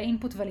לעשות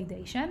input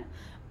validation,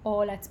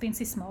 או להצפין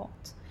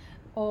סיסמאות,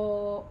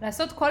 או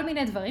לעשות כל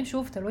מיני דברים,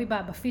 שוב, תלוי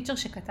בפיצ'ר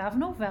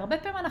שכתבנו, והרבה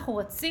פעמים אנחנו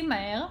רצים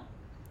מהר,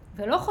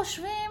 ולא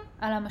חושבים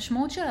על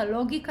המשמעות של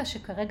הלוגיקה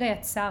שכרגע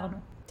יצרנו.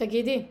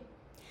 תגידי,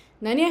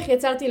 נניח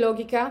יצרתי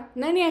לוגיקה,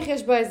 נניח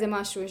יש בה איזה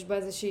משהו, יש בה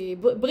איזושהי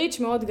בריץ'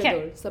 מאוד גדול,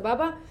 כן.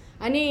 סבבה?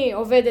 אני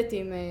עובדת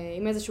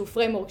עם איזשהו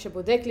framework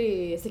שבודק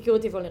לי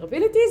security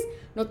vulnerabilities,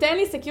 נותן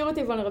לי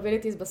security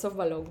vulnerabilities בסוף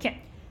בלוג. כן.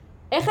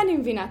 איך אני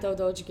מבינה את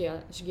ההודעות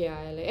שגיאה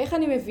האלה? איך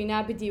אני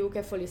מבינה בדיוק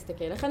איפה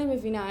להסתכל? איך אני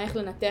מבינה איך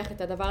לנתח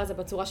את הדבר הזה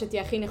בצורה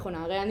שתהיה הכי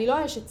נכונה? הרי אני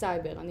לא אשת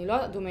סייבר, אני לא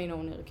domain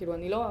owner, כאילו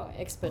אני לא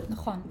אקספרט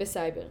נכון.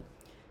 בסייבר,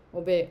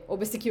 או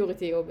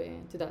בסקיוריטי, או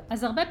את יודעת.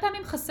 אז הרבה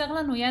פעמים חסר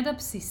לנו ידע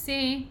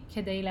בסיסי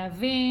כדי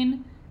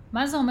להבין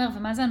מה זה אומר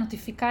ומה זה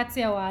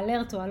הנוטיפיקציה או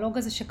האלרט או הלוג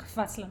הזה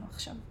שקפץ לנו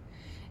עכשיו.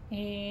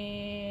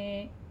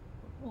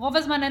 רוב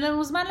הזמן אין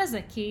לנו זמן לזה,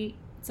 כי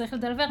צריך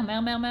לדלבר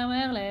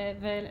מהר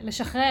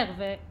ולשחרר.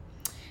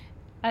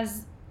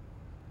 אז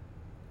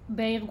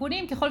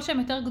בארגונים, ככל שהם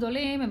יותר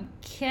גדולים, הם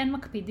כן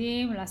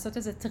מקפידים לעשות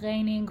איזה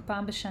טריינינג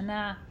פעם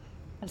בשנה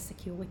על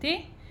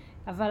סקיוריטי,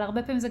 אבל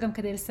הרבה פעמים זה גם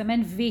כדי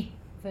לסמן וי,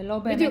 ולא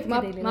באמת בדיוק, כדי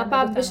ללמד אותנו. מה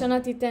פעם בשנה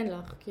תיתן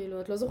לך?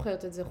 כאילו, את לא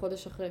זוכרת את זה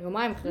חודש אחרי,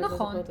 יומיים אחרי,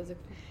 נכון. לא זוכרת את זה.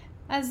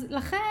 אז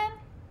לכן,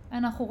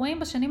 אנחנו רואים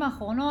בשנים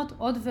האחרונות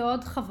עוד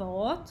ועוד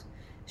חברות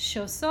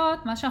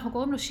שעושות מה שאנחנו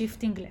קוראים לו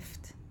shifting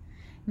left.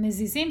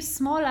 מזיזים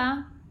שמאלה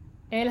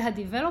אל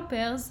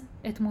ה-developers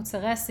את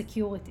מוצרי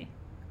הסקיוריטי.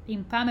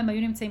 אם פעם הם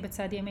היו נמצאים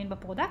בצד ימין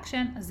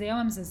בפרודקשן, אז היום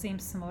הם זזים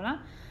שמאלה.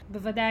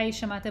 בוודאי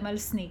שמעתם על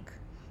סניק,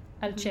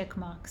 על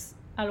צ'קמרקס,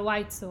 על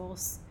ווייט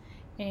סורס,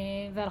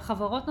 ועל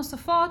חברות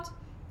נוספות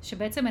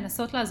שבעצם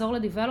מנסות לעזור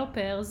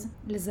לדיבלופרס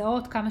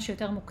לזהות כמה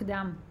שיותר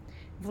מוקדם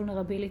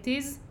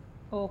vulnerabilities,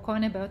 או כל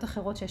מיני בעיות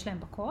אחרות שיש להם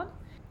בקוד.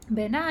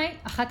 בעיניי,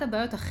 אחת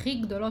הבעיות הכי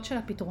גדולות של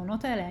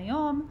הפתרונות האלה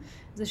היום,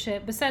 זה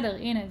שבסדר,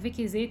 הנה,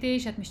 ויקי זיהיתי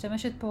שאת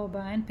משתמשת פה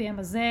ב-NPM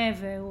הזה,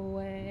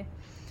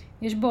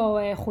 יש בו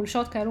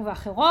חולשות כאלו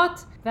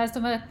ואחרות, ואז את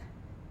אומרת,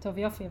 טוב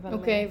יופי, אבל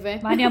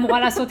מה אני אמורה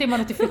לעשות עם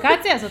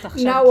הנוטיפיקציה הזאת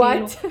עכשיו? Now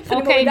what?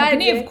 אוקיי,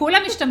 מגניב,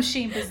 כולם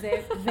משתמשים בזה,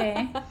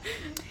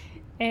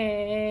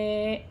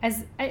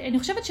 אז אני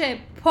חושבת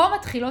שפה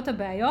מתחילות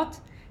הבעיות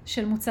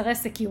של מוצרי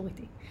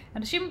סקיוריטי.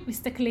 אנשים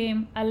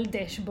מסתכלים על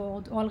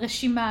דשבורד, או על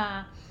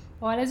רשימה,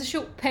 או על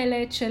איזשהו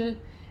פלט של,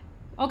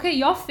 אוקיי,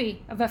 יופי,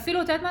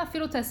 ואפילו, אתה יודעת מה,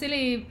 אפילו תעשי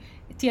לי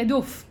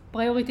תיעדוף,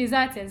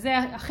 פריוריטיזציה, זה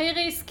הכי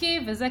ריסקי,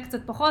 וזה קצת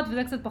פחות,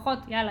 וזה קצת פחות,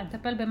 יאללה,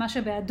 נטפל במה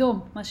שבאדום,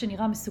 מה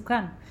שנראה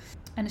מסוכן.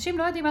 אנשים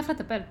לא יודעים איך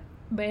לטפל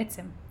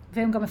בעצם,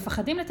 והם גם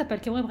מפחדים לטפל,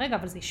 כי אומרים, רגע,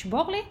 אבל זה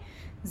ישבור לי?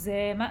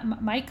 זה,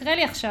 מה יקרה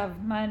לי עכשיו?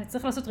 מה, אני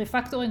צריך לעשות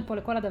ריפקטורינג פה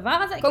לכל הדבר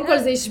הזה? קודם כל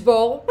זה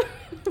ישבור,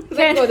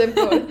 זה קודם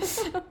כל.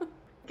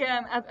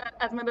 כן,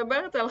 את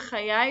מדברת על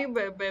חיי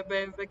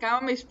בכמה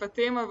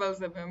משפטים, אבל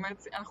זה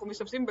באמת, אנחנו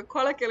משתמשים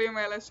בכל הכלים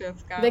האלה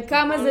שהזכרת.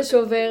 וכמה זה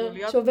שובר,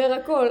 שובר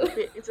הכל.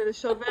 זה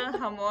שובר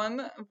המון,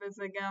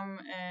 וזה גם,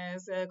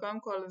 קודם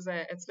כל,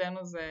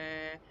 אצלנו זה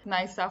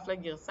תנאי סף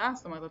לגרסה,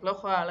 זאת אומרת, את לא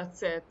יכולה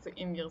לצאת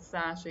עם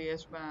גרסה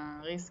שיש בה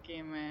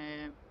ריסקים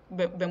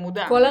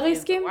במודע. כל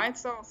הריסקים?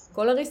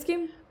 כל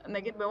הריסקים?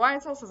 נגיד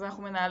בווייט סורס, אז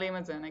אנחנו מנהלים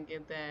את זה,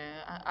 נגיד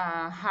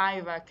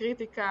ההיי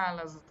והקריטיקל,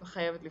 אז את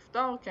חייבת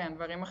לפתור, כן,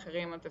 דברים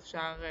אחרים את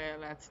אפשר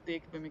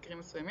להצדיק במקרים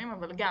מסוימים,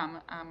 אבל גם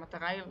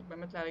המטרה היא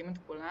באמת להעלים את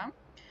כולם.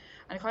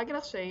 אני יכולה להגיד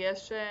לך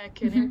שיש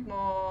כלים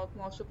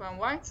כמו שפעם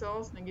ווייט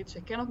סורס, נגיד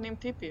שכן נותנים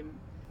טיפים,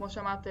 כמו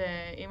שאמרת,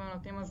 אם הם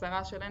נותנים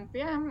הזרה של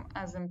NPM,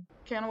 אז הם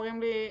כן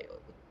אומרים לי,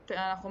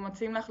 אנחנו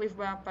מציעים להחליף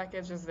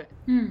בפאקג' הזה.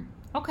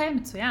 אוקיי,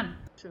 מצוין.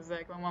 שזה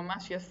כבר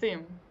ממש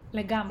ישים.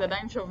 לגמרי. זה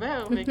עדיין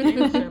שובר, ויקרים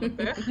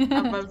לשאלתך,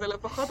 אבל זה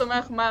לפחות אומר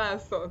לך מה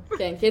לעשות.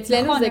 כן, כי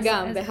אצלנו זה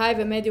גם, בהיי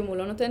ומדיום הוא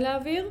לא נותן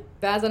להעביר,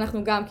 ואז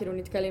אנחנו גם כאילו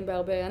נתקלים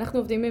בהרבה, אנחנו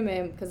עובדים עם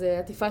כזה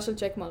עטיפה של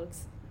צ'ק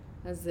מרקס.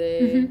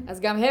 אז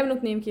גם הם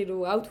נותנים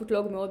כאילו output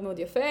log מאוד מאוד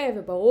יפה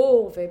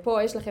וברור,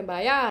 ופה יש לכם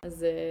בעיה,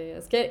 אז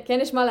כן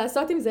יש מה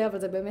לעשות עם זה, אבל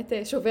זה באמת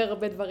שובר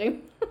הרבה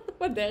דברים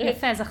בדרך.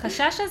 יפה, אז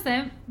החשש הזה,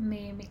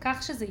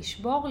 מכך שזה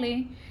ישבור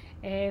לי,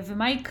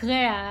 ומה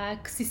יקרה,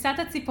 כסיסת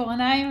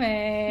הציפורניים,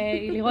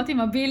 לראות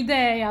אם הבילד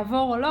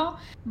יעבור או לא,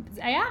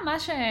 זה היה מה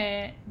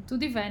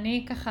שדודי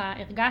ואני ככה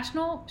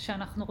הרגשנו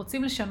שאנחנו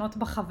רוצים לשנות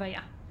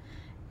בחוויה.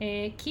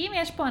 כי אם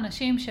יש פה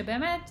אנשים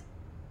שבאמת,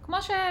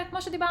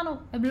 כמו שדיברנו,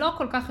 הם לא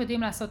כל כך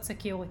יודעים לעשות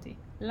סקיוריטי.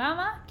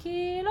 למה?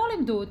 כי לא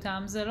לימדו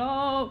אותם, זה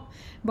לא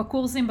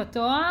בקורסים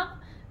בתואר,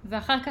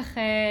 ואחר כך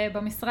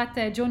במשרת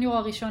ג'וניור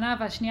הראשונה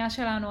והשנייה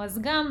שלנו, אז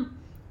גם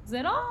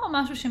זה לא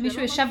משהו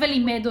שמישהו ישב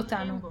ולימד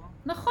אותנו.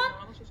 נכון?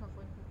 זה לא משהו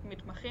שאנחנו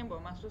מתמחים בו,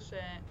 משהו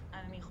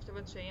שאני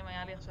חושבת שאם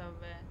היה לי עכשיו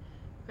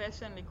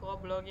פשן לקרוא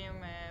בלוגים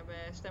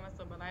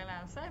ב-12 בלילה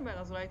על סייבר,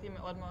 אז לא הייתי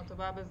מאוד מאוד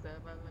טובה בזה,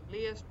 אבל לי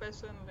יש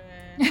פשן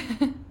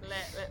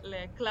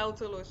ל-cloud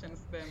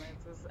solutions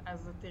באמת,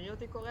 אז תראי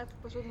אותי קוראת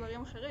פשוט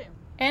דברים אחרים.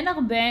 אין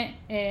הרבה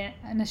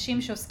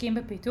אנשים שעוסקים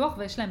בפיתוח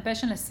ויש להם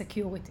פשן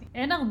לסקיוריטי.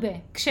 אין הרבה.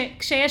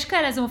 כשיש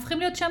כאלה, אז הם הופכים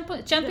להיות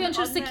צ'מפיון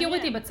של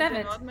סקיוריטי בצוות.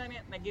 זה מאוד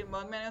מעניין, נגיד,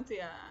 מאוד מעניין אותי,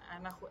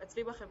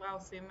 אצלי בחברה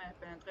עושים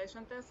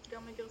penetration test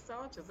גם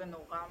לגרסאות, שזה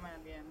נורא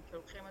מעניין, כי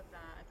לוקחים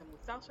את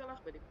המוצר שלך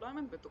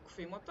בדיפלוימנט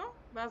ותוקפים אותו,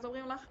 ואז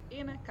אומרים לך,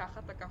 הנה,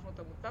 ככה תקפנו את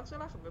המוצר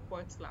שלך ופה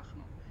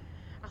הצלחנו.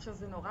 עכשיו,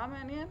 זה נורא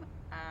מעניין,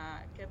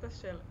 הקטע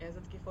של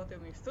איזה תקיפות הם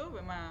ניסו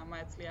ומה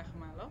הצליח,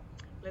 מה לא.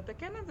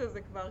 לתקן את זה,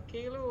 זה כבר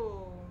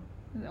כאילו...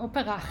 זה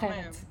אופרה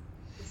אחרת.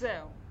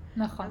 זהו.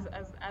 נכון.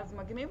 אז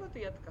מגניב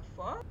אותי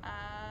התקפות,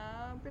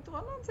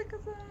 הפתרונות זה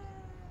כזה...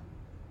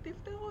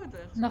 תפתרו את זה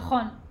איכשהו.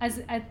 נכון.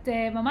 אז את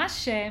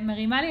ממש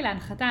מרימה לי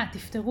להנחתה,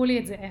 תפתרו לי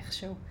את זה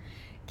איכשהו.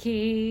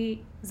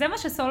 כי זה מה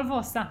שסולבו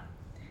עושה.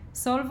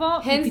 סולבו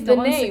היא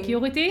פתרון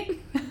סקיוריטי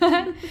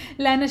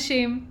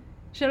לאנשים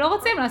שלא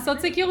רוצים לעשות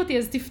סקיוריטי,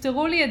 אז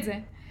תפתרו לי את זה.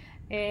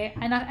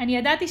 אני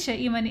ידעתי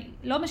שאם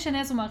לא משנה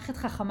איזו מערכת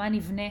חכמה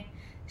נבנה,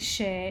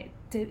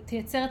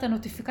 שתייצר את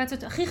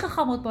הנוטיפיקציות הכי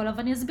חכמות בעולם,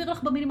 ואני אסביר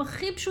לך במילים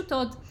הכי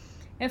פשוטות,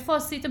 איפה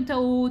עשיתם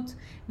טעות,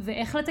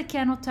 ואיך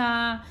לתקן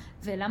אותה,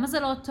 ולמה זה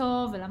לא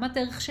טוב, ולמה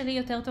הדרך שלי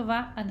יותר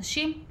טובה.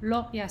 אנשים לא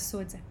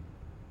יעשו את זה.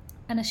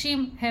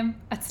 אנשים הם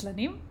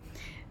עצלנים,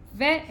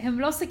 והם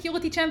לא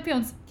סקיוריטי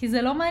צ'מפיונס, כי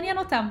זה לא מעניין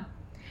אותם.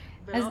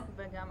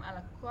 וגם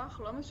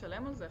הלקוח לא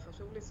משלם על זה,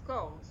 חשוב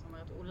לזכור. זאת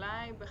אומרת,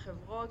 אולי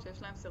בחברות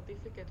שיש להם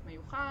סרטיפיקט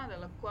מיוחד,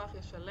 הלקוח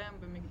ישלם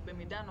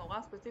במידה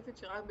נורא ספציפית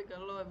שרק בגלל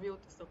לא הביאו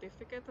את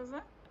הסרטיפיקט הזה,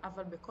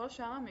 אבל בכל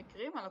שאר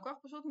המקרים הלקוח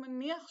פשוט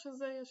מניח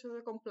שזה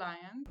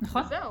compliant.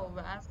 נכון. וזהו,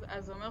 ואז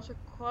זה אומר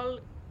שכל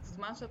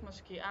זמן שאת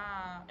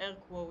משקיעה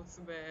air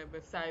quotes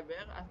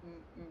בסייבר, את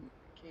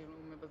כאילו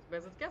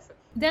מבזבזת כסף.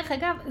 דרך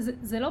אגב,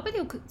 זה לא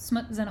בדיוק,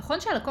 זה נכון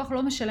שהלקוח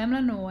לא משלם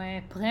לנו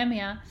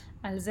פרמיה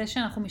על זה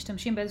שאנחנו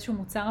משתמשים באיזשהו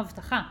מוצר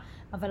הבטחה,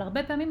 אבל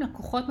הרבה פעמים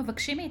לקוחות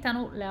מבקשים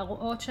מאיתנו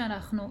להראות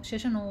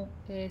שיש לנו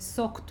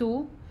SOC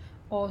 2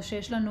 או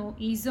שיש לנו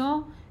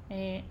איזו,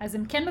 אז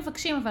הם כן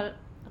מבקשים, אבל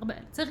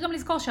צריך גם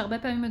לזכור שהרבה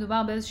פעמים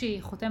מדובר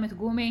באיזושהי חותמת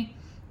גומי,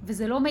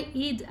 וזה לא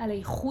מעיד על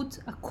איכות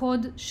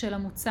הקוד של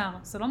המוצר.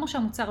 זה לא אומר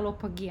שהמוצר לא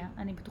פגיע.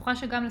 אני בטוחה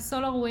שגם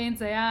לסולר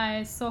זה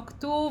היה SOC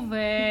 2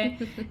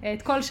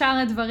 ואת כל שאר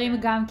הדברים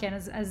גם כן.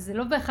 אז זה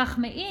לא בהכרח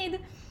מעיד,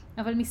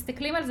 אבל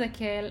מסתכלים על זה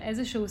כאל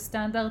איזשהו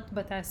סטנדרט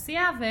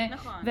בתעשייה,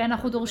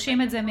 ואנחנו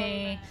דורשים את זה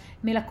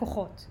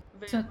מלקוחות,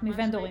 זאת אומרת,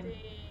 מוונדורים.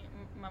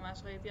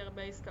 ממש ראיתי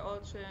הרבה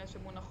עסקאות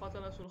שמונחות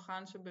על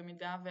השולחן,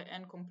 שבמידה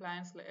ואין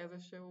קומפליינס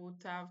לאיזשהו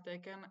תו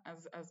תקן,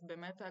 אז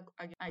באמת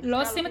העסקה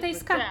לא עושים את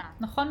העסקה,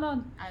 נכון מאוד.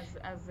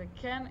 אז זה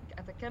כן,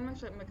 אתה כן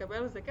מקבל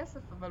לזה כסף,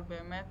 אבל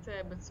באמת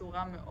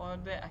בצורה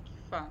מאוד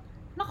עקיפה.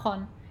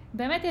 נכון,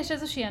 באמת יש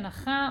איזושהי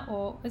הנחה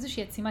או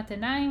איזושהי עצימת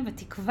עיניים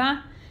ותקווה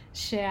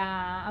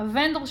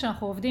שהוונדור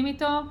שאנחנו עובדים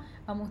איתו,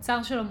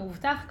 המוצר שלו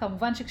מאובטח.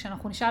 כמובן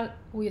שכשאנחנו נשאל,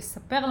 הוא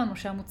יספר לנו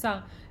שהמוצר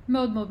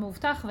מאוד מאוד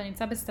מאובטח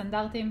ונמצא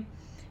בסטנדרטים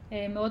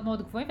מאוד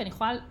מאוד גבוהים, ואני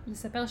יכולה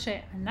לספר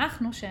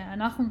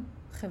שאנחנו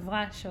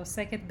חברה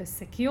שעוסקת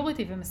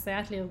בסקיוריטי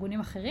ומסייעת לארגונים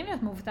אחרים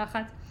להיות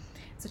מאובטחת.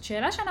 זאת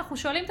שאלה שאנחנו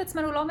שואלים את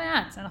עצמנו לא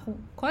מעט. אנחנו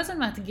כל הזמן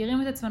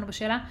מאתגרים את עצמנו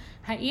בשאלה,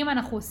 האם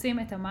אנחנו עושים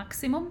את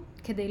המקסימום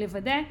כדי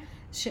לוודא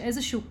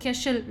שאיזשהו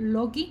כשל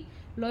לוגי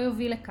לא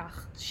יוביל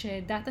לכך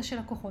שדאטה של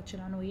לקוחות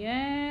שלנו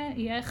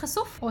יהיה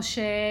חשוף, או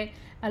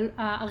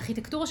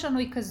שהארכיטקטורה שלנו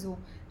היא כזו,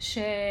 שלא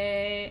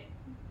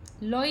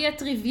יהיה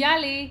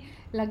טריוויאלי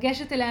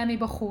לגשת אליה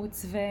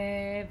מבחוץ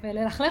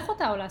וללכלך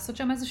אותה, או לעשות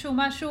שם איזשהו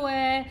משהו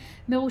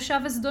מרושע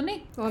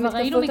וזדוני. או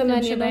המתקפות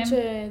המעניינות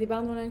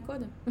שדיברנו עליהן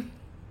קודם.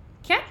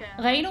 כן,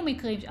 ראינו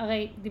מקרים,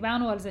 הרי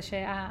דיברנו על זה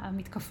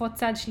שהמתקפות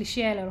צד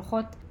שלישי האלה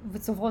הולכות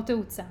וצוברות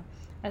תאוצה.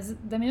 אז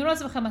דמיינו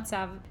לעצמכם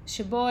מצב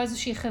שבו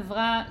איזושהי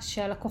חברה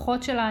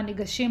שהלקוחות שלה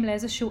ניגשים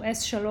לאיזשהו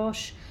S3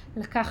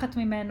 לקחת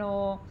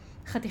ממנו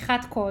חתיכת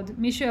קוד,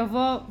 מישהו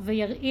יבוא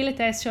וירעיל את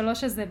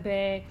ה-S3 הזה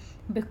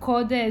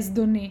בקוד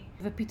זדוני,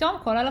 ופתאום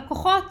כל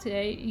הלקוחות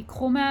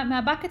ייקחו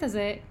מהבקט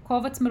הזה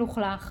קובץ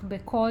מלוכלך,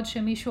 בקוד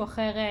שמישהו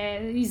אחר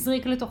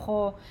יזריק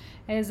לתוכו,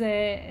 איזה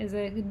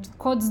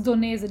קוד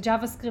זדוני, איזה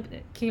ג'אווה סקריפט,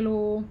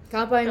 כאילו...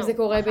 כמה פעמים זה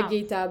קורה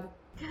בגיטאב?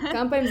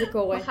 כמה פעמים זה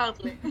קורה?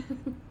 בחרת לי.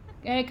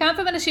 כמה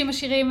פעמים אנשים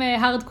משאירים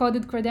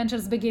hard-coded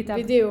credentials בגיטאב?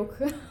 בדיוק.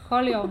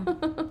 כל יום.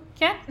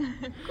 כן?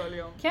 כל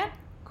יום. כן,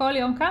 כל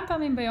יום, כמה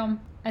פעמים ביום.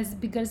 אז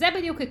בגלל זה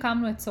בדיוק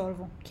הקמנו את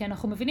סולבו, כי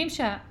אנחנו מבינים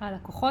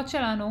שהלקוחות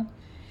שלנו,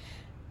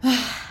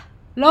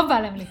 לא בא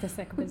להם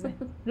להתעסק בזה.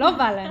 לא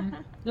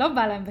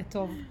בא להם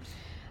בטוב.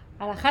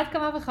 על אחת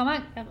כמה וכמה,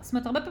 זאת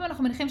אומרת, הרבה פעמים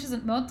אנחנו מניחים שזה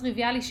מאוד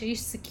טריוויאלי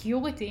שאיש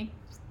סקיוריטי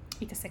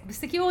יתעסק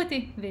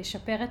בסקיוריטי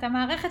וישפר את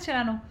המערכת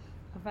שלנו.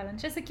 אבל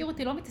אנשי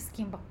סקיוריטי לא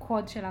מתעסקים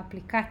בקוד של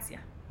האפליקציה,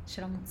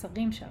 של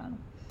המוצרים שלנו.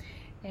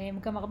 הם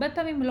גם הרבה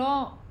פעמים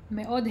לא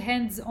מאוד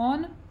hands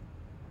on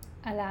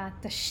על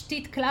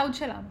התשתית קלאוד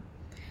שלנו.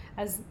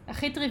 אז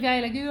הכי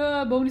טריוויאלי להגיד,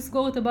 בואו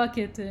נסגור את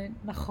הבקט.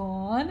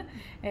 נכון,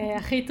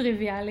 הכי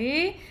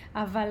טריוויאלי,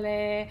 אבל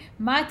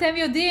מה אתם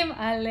יודעים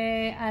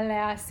על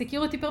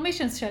ה-security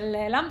permissions של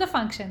lambda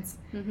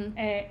functions?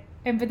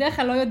 הם בדרך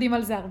כלל לא יודעים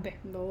על זה הרבה.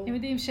 הם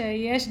יודעים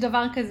שיש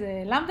דבר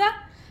כזה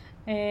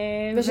lambda,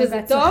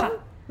 ושזה טוב,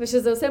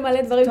 ושזה עושה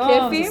מלא דברים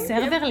כיפים. טוב,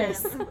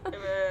 סרברלס.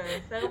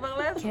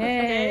 סרברלס,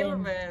 סקייל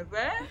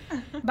וזה.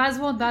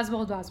 Buzzword,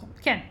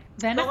 כן.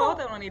 לא רואות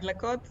אותנו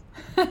נדלקות.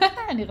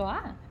 אני רואה.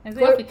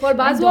 כל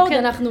Buzzword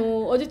אנחנו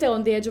עוד יותר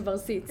on the edge of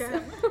our seats.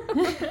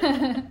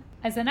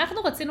 אז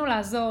אנחנו רצינו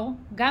לעזור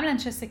גם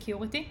לאנשי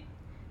סקיוריטי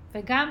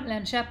וגם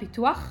לאנשי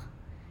הפיתוח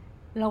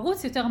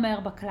לרוץ יותר מהר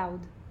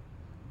בקלאוד.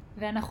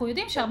 ואנחנו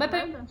יודעים שהרבה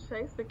פעמים...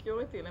 אנשי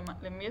סקיוריטי,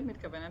 למי את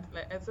מתכוונת?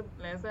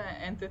 לאיזה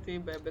אנטיטי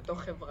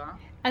בתוך חברה?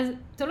 אז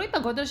תלוי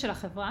בגודל של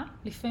החברה.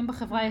 לפעמים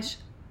בחברה יש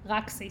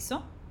רק סייסו,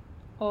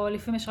 או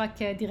לפעמים יש רק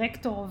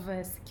דירקטור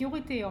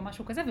וסקיוריטי או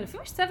משהו כזה,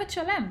 ולפעמים יש צוות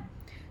שלם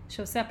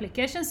שעושה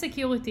אפליקיישן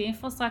סקיוריטי,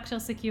 אינפרסטרקצ'ר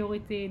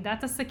סקיוריטי,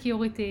 דאטה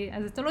סקיוריטי,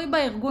 אז זה תלוי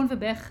בארגון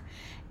ובאיך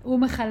הוא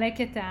מחלק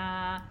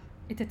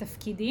את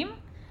התפקידים.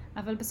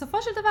 אבל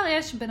בסופו של דבר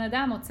יש בן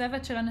אדם או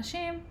צוות של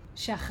אנשים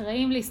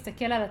שאחראים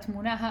להסתכל על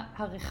התמונה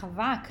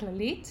הרחבה,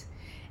 הכללית,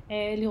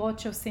 לראות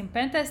שעושים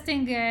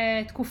פן-טסטינג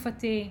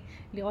תקופתי,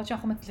 לראות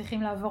שאנחנו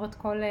מצליחים לעבור את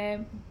כל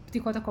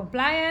בדיקות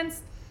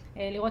הקומפליינס,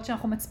 לראות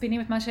שאנחנו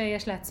מצפינים את מה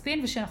שיש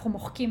להצפין ושאנחנו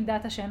מוחקים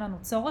דאטה שאין לנו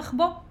צורך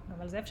בו,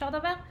 גם על זה אפשר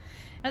לדבר.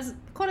 אז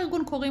כל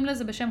ארגון קוראים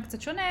לזה בשם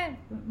קצת שונה,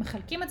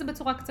 מחלקים את זה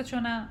בצורה קצת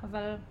שונה,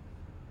 אבל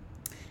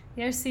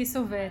יש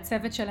סיסו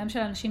וצוות שלם של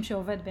אנשים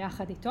שעובד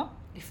ביחד איתו.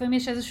 לפעמים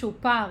יש איזשהו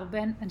פער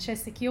בין אנשי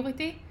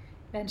סקיוריטי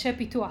לאנשי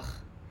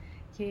פיתוח.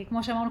 כי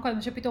כמו שאמרנו קודם,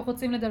 אנשי פיתוח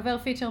רוצים לדבר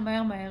פיצ'ר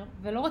מהר,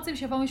 ולא רוצים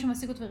שיבוא מישהו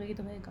מסיק אותו ויגיד,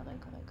 רגע.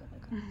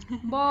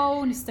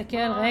 בואו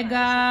נסתכל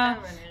רגע,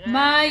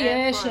 מה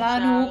יש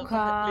לנו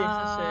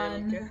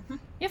כאן.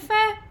 יפה.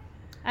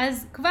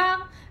 אז כבר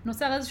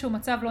נוצר איזשהו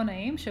מצב לא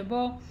נעים,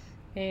 שבו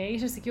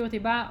איש הסקיוריטי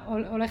בא,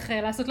 הולך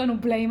לעשות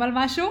לנו בליים על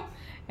משהו,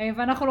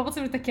 ואנחנו לא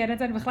רוצים לתקן את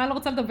זה, אני בכלל לא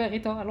רוצה לדבר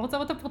איתו, אני לא רוצה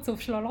לראות את הפרצוף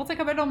שלו, אני לא רוצה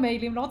לקבל לו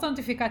מיילים, לא רוצה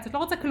נוטיפיקציות, לא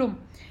רוצה כלום.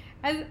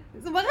 אז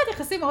זו מערכת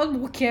יחסים מאוד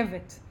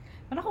מורכבת.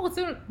 ואנחנו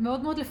רוצים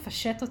מאוד מאוד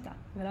לפשט אותה,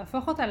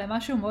 ולהפוך אותה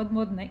למשהו מאוד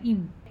מאוד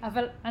נעים.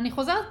 אבל אני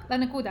חוזרת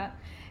לנקודה,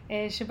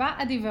 שבה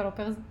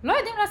הדיבלופרס לא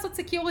יודעים לעשות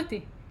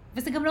סקיוריטי,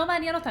 וזה גם לא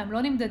מעניין אותם, הם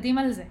לא נמדדים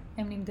על זה,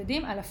 הם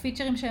נמדדים על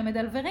הפיצ'רים שהם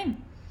מדלברים.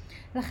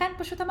 לכן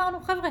פשוט אמרנו,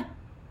 חבר'ה,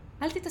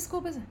 אל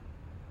תתעסקו בזה.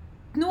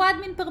 תנו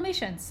admin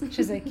permissions,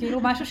 שזה כאילו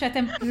משהו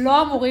שאתם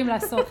לא אמורים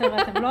לעשות,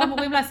 חבר'ה, אתם לא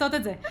אמורים לעשות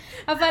את זה.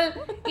 אבל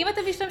אם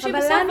אתם משתמשים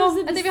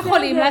בסולבו, אתם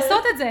יכולים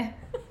לעשות את זה.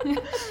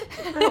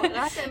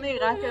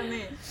 רק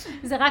אני.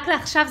 זה רק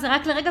לעכשיו, זה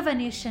רק לרגע,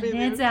 ואני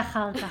אשנה את זה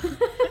אחר כך.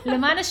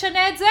 למה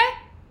נשנה את זה?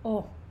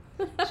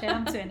 שאלה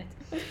מצוינת.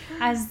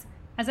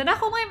 אז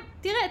אנחנו אומרים,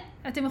 תראה,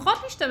 אתם יכולות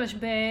להשתמש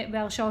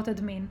בהרשאות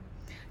אדמין,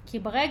 כי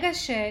ברגע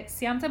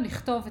שסיימתם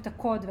לכתוב את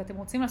הקוד ואתם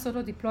רוצים לעשות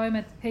לו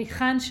deployment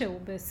היכן שהוא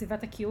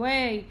בסביבת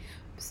ה-QA,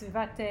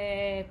 בסביבת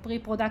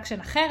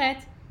pre-production אחרת,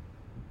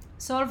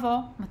 סולבו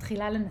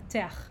מתחילה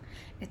לנתח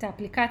את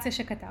האפליקציה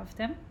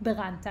שכתבתם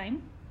ב-runtime,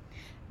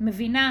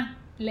 מבינה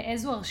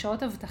לאיזו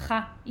הרשאות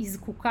הבטחה היא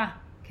זקוקה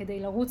כדי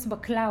לרוץ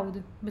בקלאוד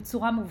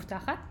בצורה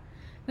מובטחת,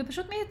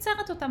 ופשוט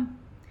מייצרת אותם.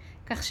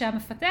 כך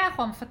שהמפתח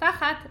או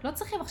המפתחת לא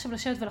צריכים עכשיו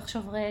לשבת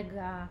ולחשוב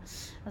רגע,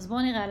 אז בואו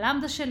נראה,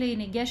 הלמדה שלי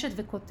ניגשת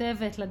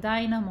וכותבת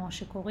לדיינמו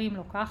שקוראים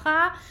לו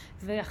ככה,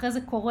 ואחרי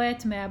זה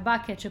קוראת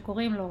מהבקט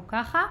שקוראים לו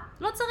ככה,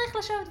 לא צריך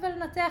לשבת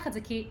ולנתח את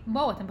זה, כי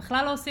בואו, אתם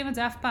בכלל לא עושים את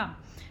זה אף פעם.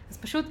 אז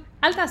פשוט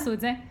אל תעשו את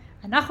זה,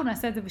 אנחנו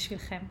נעשה את זה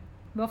בשבילכם,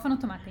 באופן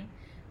אוטומטי.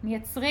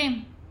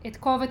 מייצרים את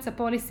קובץ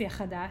הפוליסי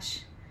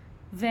החדש,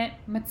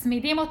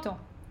 ומצמידים אותו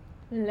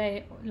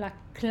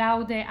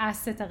ל-Cloud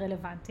Asset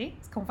הרלוונטי.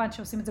 אז כמובן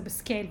שעושים את זה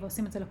בסקייל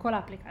ועושים את זה לכל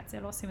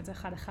האפליקציה, לא עושים את זה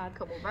אחד-אחד.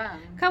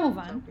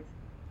 כמובן.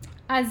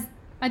 אז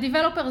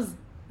הדיבלופרס,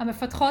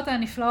 המפתחות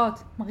הנפלאות,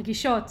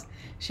 מרגישות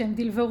שהם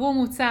דלברו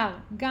מוצר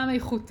גם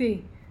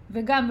איכותי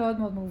וגם מאוד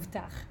מאוד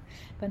מאובטח.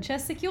 ואנשי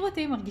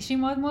הסקיוריטי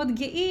מרגישים מאוד מאוד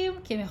גאים,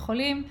 כי הם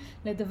יכולים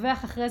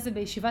לדווח אחרי זה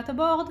בישיבת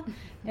הבורד,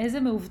 איזה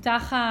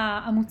מאובטח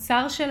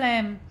המוצר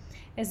שלהם,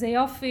 איזה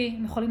יופי,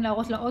 הם יכולים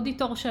להראות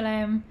לאודיטור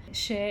שלהם,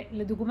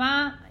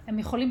 שלדוגמה, הם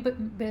יכולים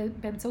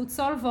באמצעות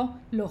סולבו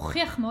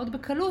להוכיח מאוד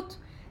בקלות,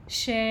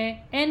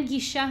 שאין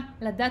גישה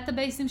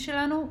לדאטאבייסים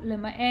שלנו,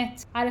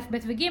 למעט א', ב'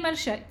 וג'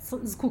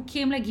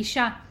 שזקוקים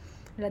לגישה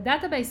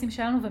לדאטאבייסים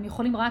שלנו, והם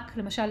יכולים רק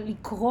למשל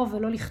לקרוא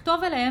ולא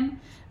לכתוב אליהם,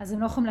 אז הם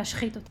לא יכולים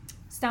להשחית אותם.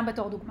 סתם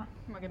בתור דוגמה.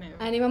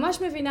 מגניב. אני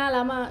ממש מבינה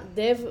למה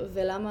דב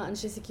ולמה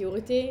אנשי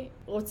סקיוריטי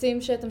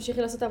רוצים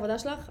שתמשיכי לעשות את העבודה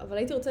שלך, אבל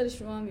הייתי רוצה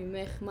לשמוע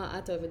ממך מה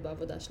את אוהבת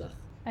בעבודה שלך.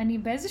 אני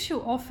באיזשהו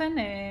אופן,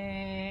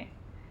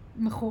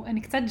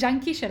 אני קצת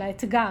ג'אנקי של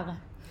האתגר.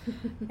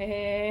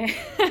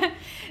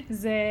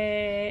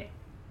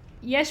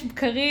 יש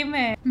בקרים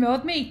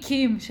מאוד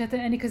מעיקים,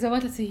 שאני כזה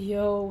אומרת לעצמי,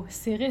 יואו,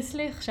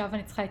 סיריוסלי, עכשיו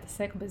אני צריכה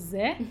להתעסק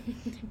בזה.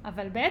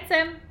 אבל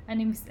בעצם,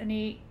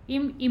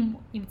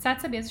 אם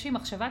צצה בי איזושהי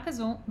מחשבה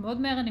כזו,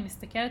 מאוד מהר אני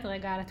מסתכלת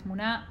רגע על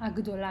התמונה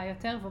הגדולה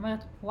יותר,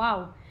 ואומרת, וואו,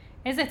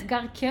 איזה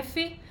אתגר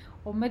כיפי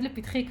עומד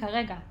לפתחי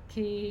כרגע.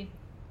 כי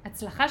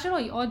הצלחה שלו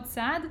היא עוד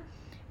צעד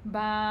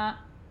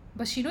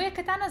בשינוי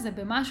הקטן הזה,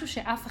 במשהו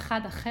שאף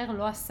אחד אחר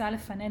לא עשה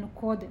לפנינו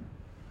קודם.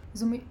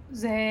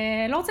 זה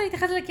לא רוצה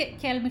להתייחס לזה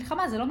כאל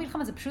מלחמה, זה לא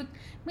מלחמה, זה פשוט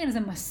איזה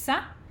מסע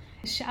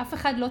שאף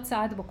אחד לא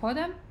צעד בו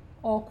קודם,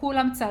 או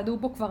כולם צעדו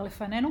בו כבר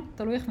לפנינו,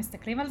 תלוי איך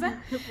מסתכלים על זה.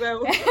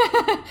 זהו.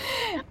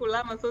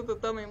 כולם עשו את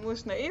אותו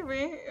מימוש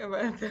נאיבי, אבל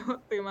אתם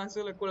עושים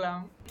משהו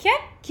לכולם. כן,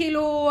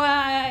 כאילו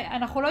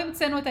אנחנו לא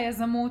המצאנו את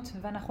היזמות,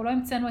 ואנחנו לא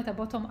המצאנו את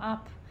הבוטום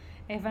אפ,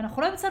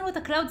 ואנחנו לא המצאנו את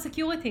הקלאוד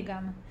סקיוריטי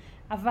גם.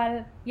 אבל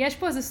יש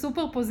פה איזו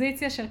סופר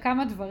פוזיציה של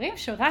כמה דברים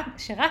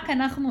שרק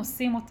אנחנו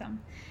עושים אותם.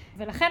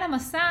 ולכן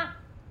המסע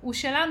הוא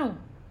שלנו,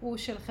 הוא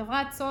של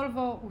חברת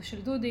סולבו, הוא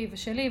של דודי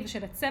ושלי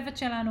ושל הצוות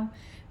שלנו,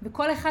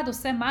 וכל אחד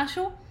עושה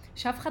משהו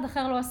שאף אחד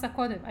אחר לא עשה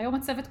קודם. היום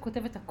הצוות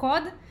כותב את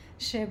הקוד,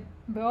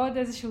 שבעוד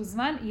איזשהו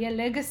זמן יהיה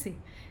לגאסי.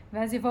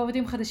 ואז יבואו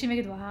עובדים חדשים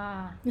ויגידו,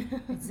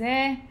 את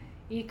זה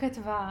היא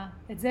כתבה,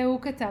 את זה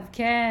הוא כתב,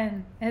 כן,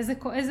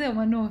 איזה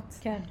אומנות,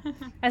 כן.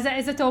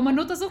 אז את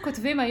האומנות הזו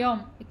כותבים היום.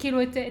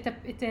 כאילו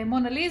את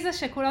מונליזה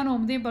שכולנו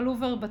עומדים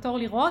בלובר בתור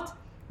לראות,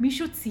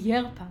 מישהו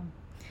צייר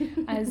פעם.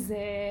 אז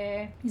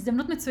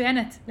הזדמנות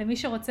מצוינת למי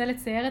שרוצה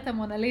לצייר את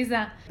המונליזה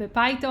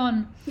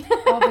בפייתון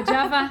או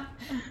בג'אווה,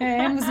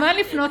 מוזמן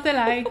לפנות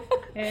אליי.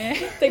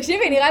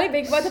 תקשיבי, נראה לי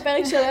בעקבות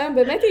הפרק של היום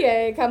באמת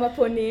יהיה כמה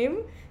פונים,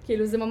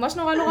 כאילו זה ממש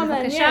נורא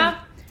מעניין. בבקשה,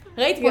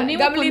 ראיתי,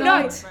 גם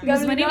לינוי,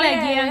 מוזמנים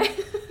להגיע.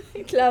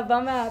 התלהבה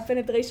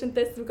מהפנטריישן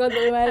טסט וכל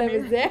הדברים האלה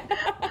וזה.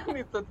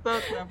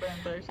 ניצוצות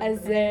מהפנטריישן.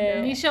 אז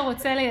מי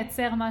שרוצה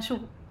לייצר משהו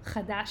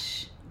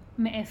חדש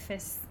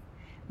מאפס,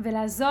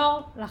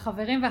 ולעזור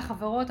לחברים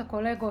והחברות,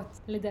 הקולגות,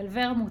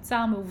 לדלבר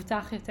מוצר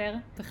מאובטח יותר,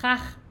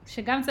 וכך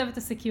שגם צוות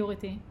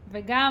הסקיוריטי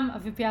וגם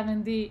ה-VP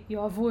R&D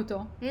יאהבו אותו.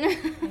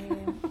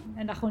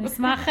 אנחנו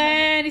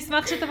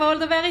נשמח שתבואו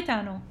לדבר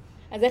איתנו.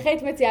 אז איך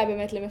היית מציעה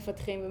באמת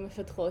למפתחים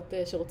ומפתחות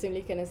שרוצים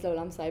להיכנס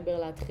לעולם סייבר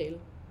להתחיל?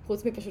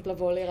 חוץ מפשוט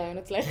לבוא לרעיון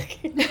אצלך.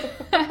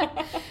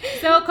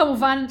 זהו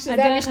כמובן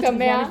הדרך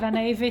הטבעית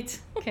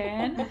והנאיבית.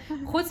 כן.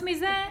 חוץ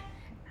מזה,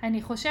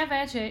 אני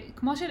חושבת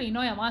שכמו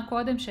שלינוי אמרה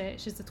קודם,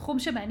 שזה תחום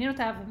שמעניין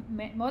אותה,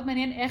 ומאוד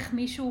מעניין איך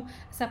מישהו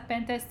עשה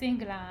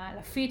פן-טסטינג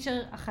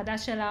לפיצ'ר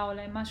החדש שלה, או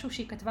למשהו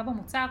שהיא כתבה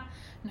במוצר.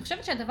 אני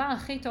חושבת שהדבר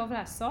הכי טוב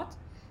לעשות,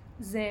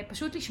 זה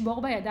פשוט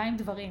לשבור בידיים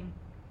דברים.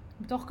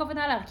 מתוך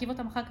כוונה להרכיב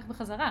אותם אחר כך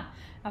בחזרה.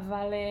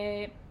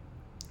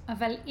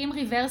 אבל אם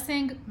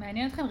ריברסינג,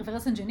 מעניין אתכם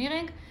ריברס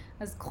אנג'ינירינג,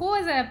 אז קחו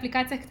איזו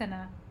אפליקציה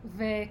קטנה,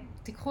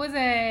 ותיקחו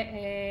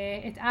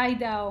את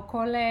איידה או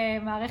כל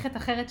מערכת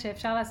אחרת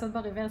שאפשר לעשות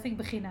בריברסינג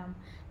בחינם.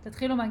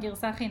 תתחילו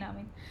מהגרסה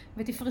החינמית,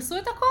 ותפרסו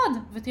את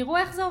הקוד, ותראו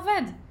איך זה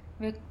עובד.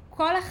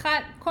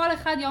 וכל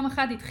אחד יום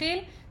אחד התחיל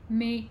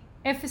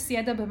מאפס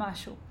ידע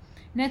במשהו.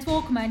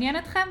 נטוורק מעניין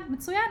אתכם?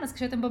 מצוין, אז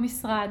כשאתם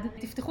במשרד,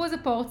 תפתחו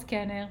איזה פורט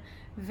סקנר,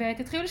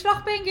 ותתחילו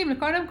לשלוח פינגים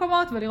לכל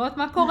המקומות ולראות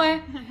מה קורה.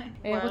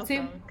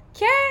 רוצים?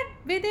 כן,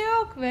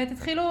 בדיוק.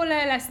 ותתחילו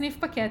להסניף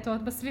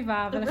פקטות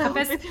בסביבה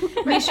ולחפש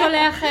מי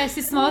שולח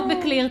סיסמאות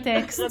בקליר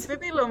טקסט.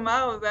 רציתי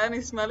לומר, זה היה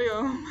נשמע לי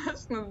ממש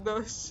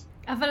נדוש.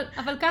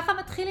 אבל ככה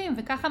מתחילים,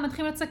 וככה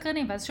מתחילים להיות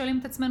סקרנים, ואז שואלים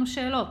את עצמנו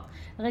שאלות.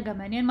 רגע,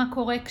 מעניין מה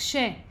קורה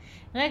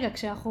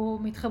כשאנחנו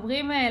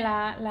מתחברים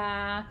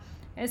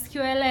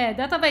ל-SQL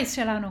דאטאבייס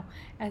שלנו,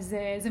 אז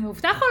זה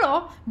מאובטח או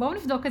לא? בואו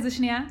נבדוק את זה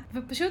שנייה,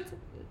 ופשוט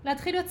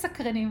להתחיל להיות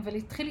סקרנים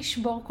ולהתחיל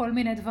לשבור כל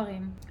מיני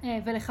דברים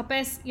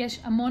ולחפש. יש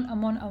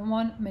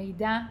המון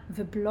מידע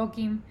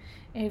ובלוגים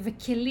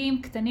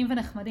וכלים קטנים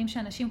ונחמדים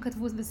שאנשים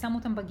כתבו ושמו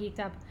אותם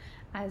בגיטאב.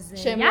 אז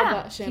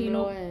יאללה, שהם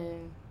לא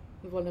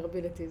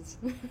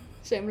vulnerabilities,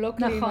 שהם לא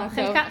כלים. נכון,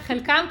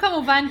 חלקם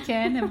כמובן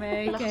כן.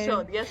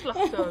 יש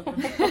לחשוד.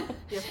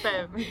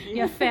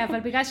 יפה, אבל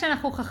בגלל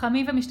שאנחנו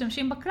חכמים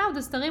ומשתמשים בקלאוד,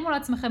 אז תרימו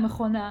לעצמכם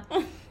מכונה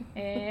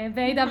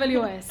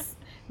ו-AWS.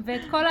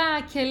 ואת כל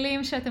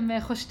הכלים שאתם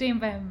חושדים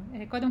בהם,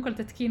 קודם כל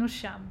תתקינו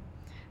שם.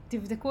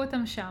 תבדקו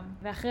אותם שם,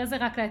 ואחרי זה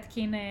רק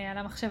להתקין על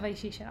המחשב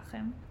האישי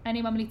שלכם.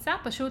 אני ממליצה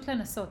פשוט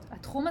לנסות.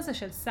 התחום הזה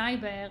של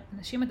סייבר,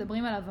 אנשים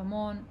מדברים עליו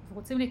המון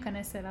ורוצים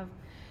להיכנס אליו.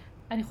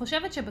 אני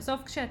חושבת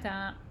שבסוף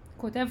כשאתה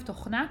כותב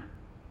תוכנה,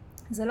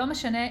 זה לא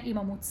משנה אם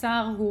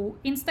המוצר הוא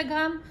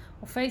אינסטגרם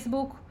או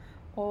פייסבוק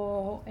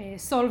או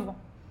סולבו.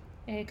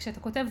 כשאתה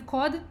כותב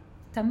קוד,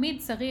 תמיד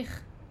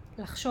צריך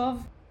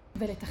לחשוב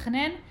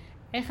ולתכנן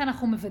איך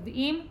אנחנו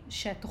מוודאים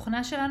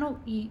שהתוכנה שלנו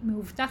היא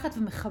מאובטחת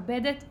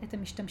ומכבדת את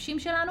המשתמשים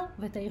שלנו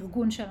ואת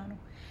הארגון שלנו,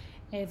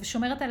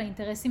 ושומרת על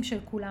האינטרסים של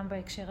כולם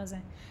בהקשר הזה.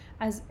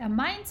 אז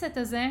המיינדסט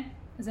הזה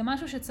זה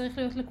משהו שצריך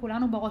להיות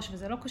לכולנו בראש,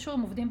 וזה לא קשור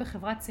אם עובדים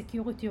בחברת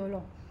סקיוריטי או לא.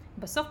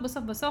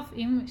 בסוף,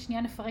 אם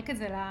שנייה נפרק את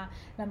זה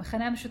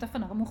למכנה המשותף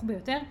הנמוך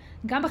ביותר,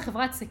 גם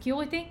בחברת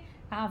סקיוריטי,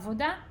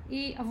 העבודה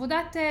היא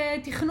עבודת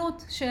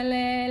תכנות של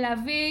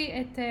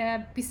להביא את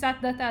פיסת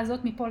דאטה הזאת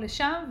מפה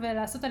לשם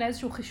ולעשות עליה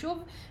איזשהו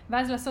חישוב,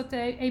 ואז לעשות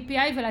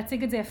API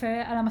ולהציג את זה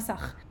יפה על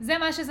המסך. זה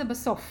מה שזה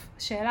בסוף.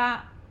 השאלה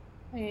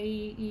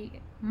היא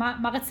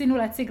מה רצינו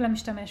להציג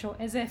למשתמש, או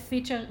איזה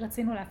פיצ'ר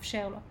רצינו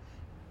לאפשר לו.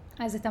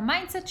 אז את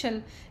המיינדסט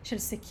של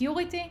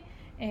סקיוריטי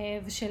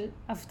ושל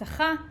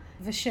הבטחה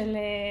ושל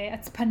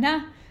הצפנה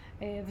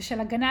ושל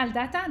הגנה על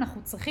דאטה,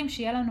 אנחנו צריכים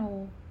שיהיה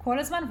לנו כל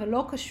הזמן,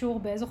 ולא קשור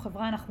באיזו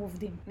חברה אנחנו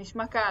עובדים.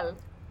 נשמע קל.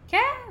 כן,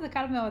 זה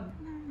קל מאוד.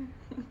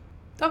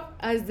 טוב,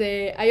 אז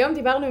היום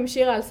דיברנו עם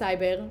שירה על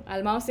סייבר,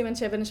 על מה עושים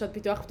אנשי ונשות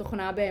פיתוח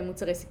תוכנה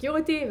במוצרי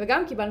סקיוריטי,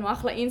 וגם קיבלנו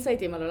אחלה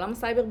אינסייטים על עולם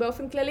הסייבר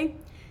באופן כללי.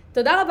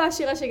 תודה רבה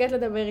שירה שהגעת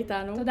לדבר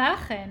איתנו. תודה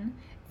לכן,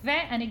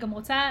 ואני גם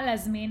רוצה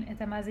להזמין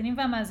את המאזינים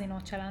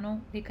והמאזינות שלנו,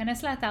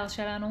 להיכנס לאתר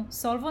שלנו,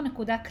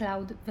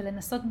 solvo.cloud,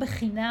 ולנסות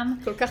בחינם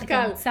את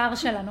המוצר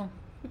שלנו.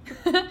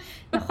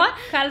 נכון?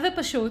 קל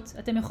ופשוט.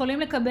 אתם יכולים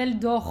לקבל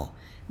דוח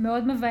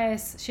מאוד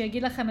מבאס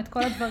שיגיד לכם את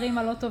כל הדברים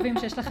הלא טובים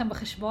שיש לכם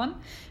בחשבון,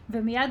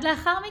 ומיד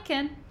לאחר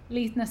מכן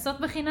להתנסות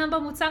בחינם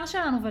במוצר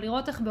שלנו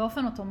ולראות איך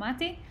באופן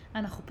אוטומטי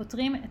אנחנו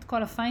פותרים את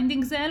כל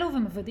הפיינדינגס האלו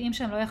ומוודאים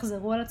שהם לא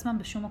יחזרו על עצמם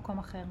בשום מקום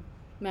אחר.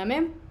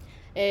 מהמם.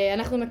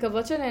 אנחנו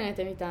מקוות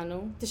שנהנתם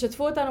איתנו.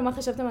 תשתפו אותנו מה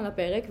חשבתם על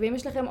הפרק, ואם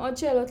יש לכם עוד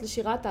שאלות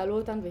לשירה, תעלו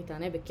אותן והיא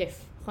תענה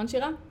בכיף. נכון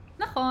שירה?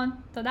 נכון.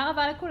 תודה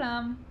רבה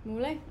לכולם.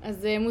 מעולה.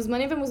 אז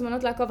מוזמנים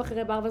ומוזמנות לעקוב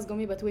אחרי ברווז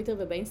גומי בטוויטר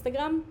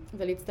ובאינסטגרם,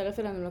 ולהצטרף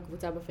אלינו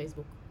לקבוצה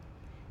בפייסבוק.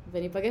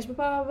 וניפגש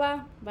בפעם הבאה.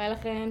 ביי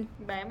לכן.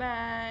 ביי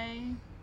ביי.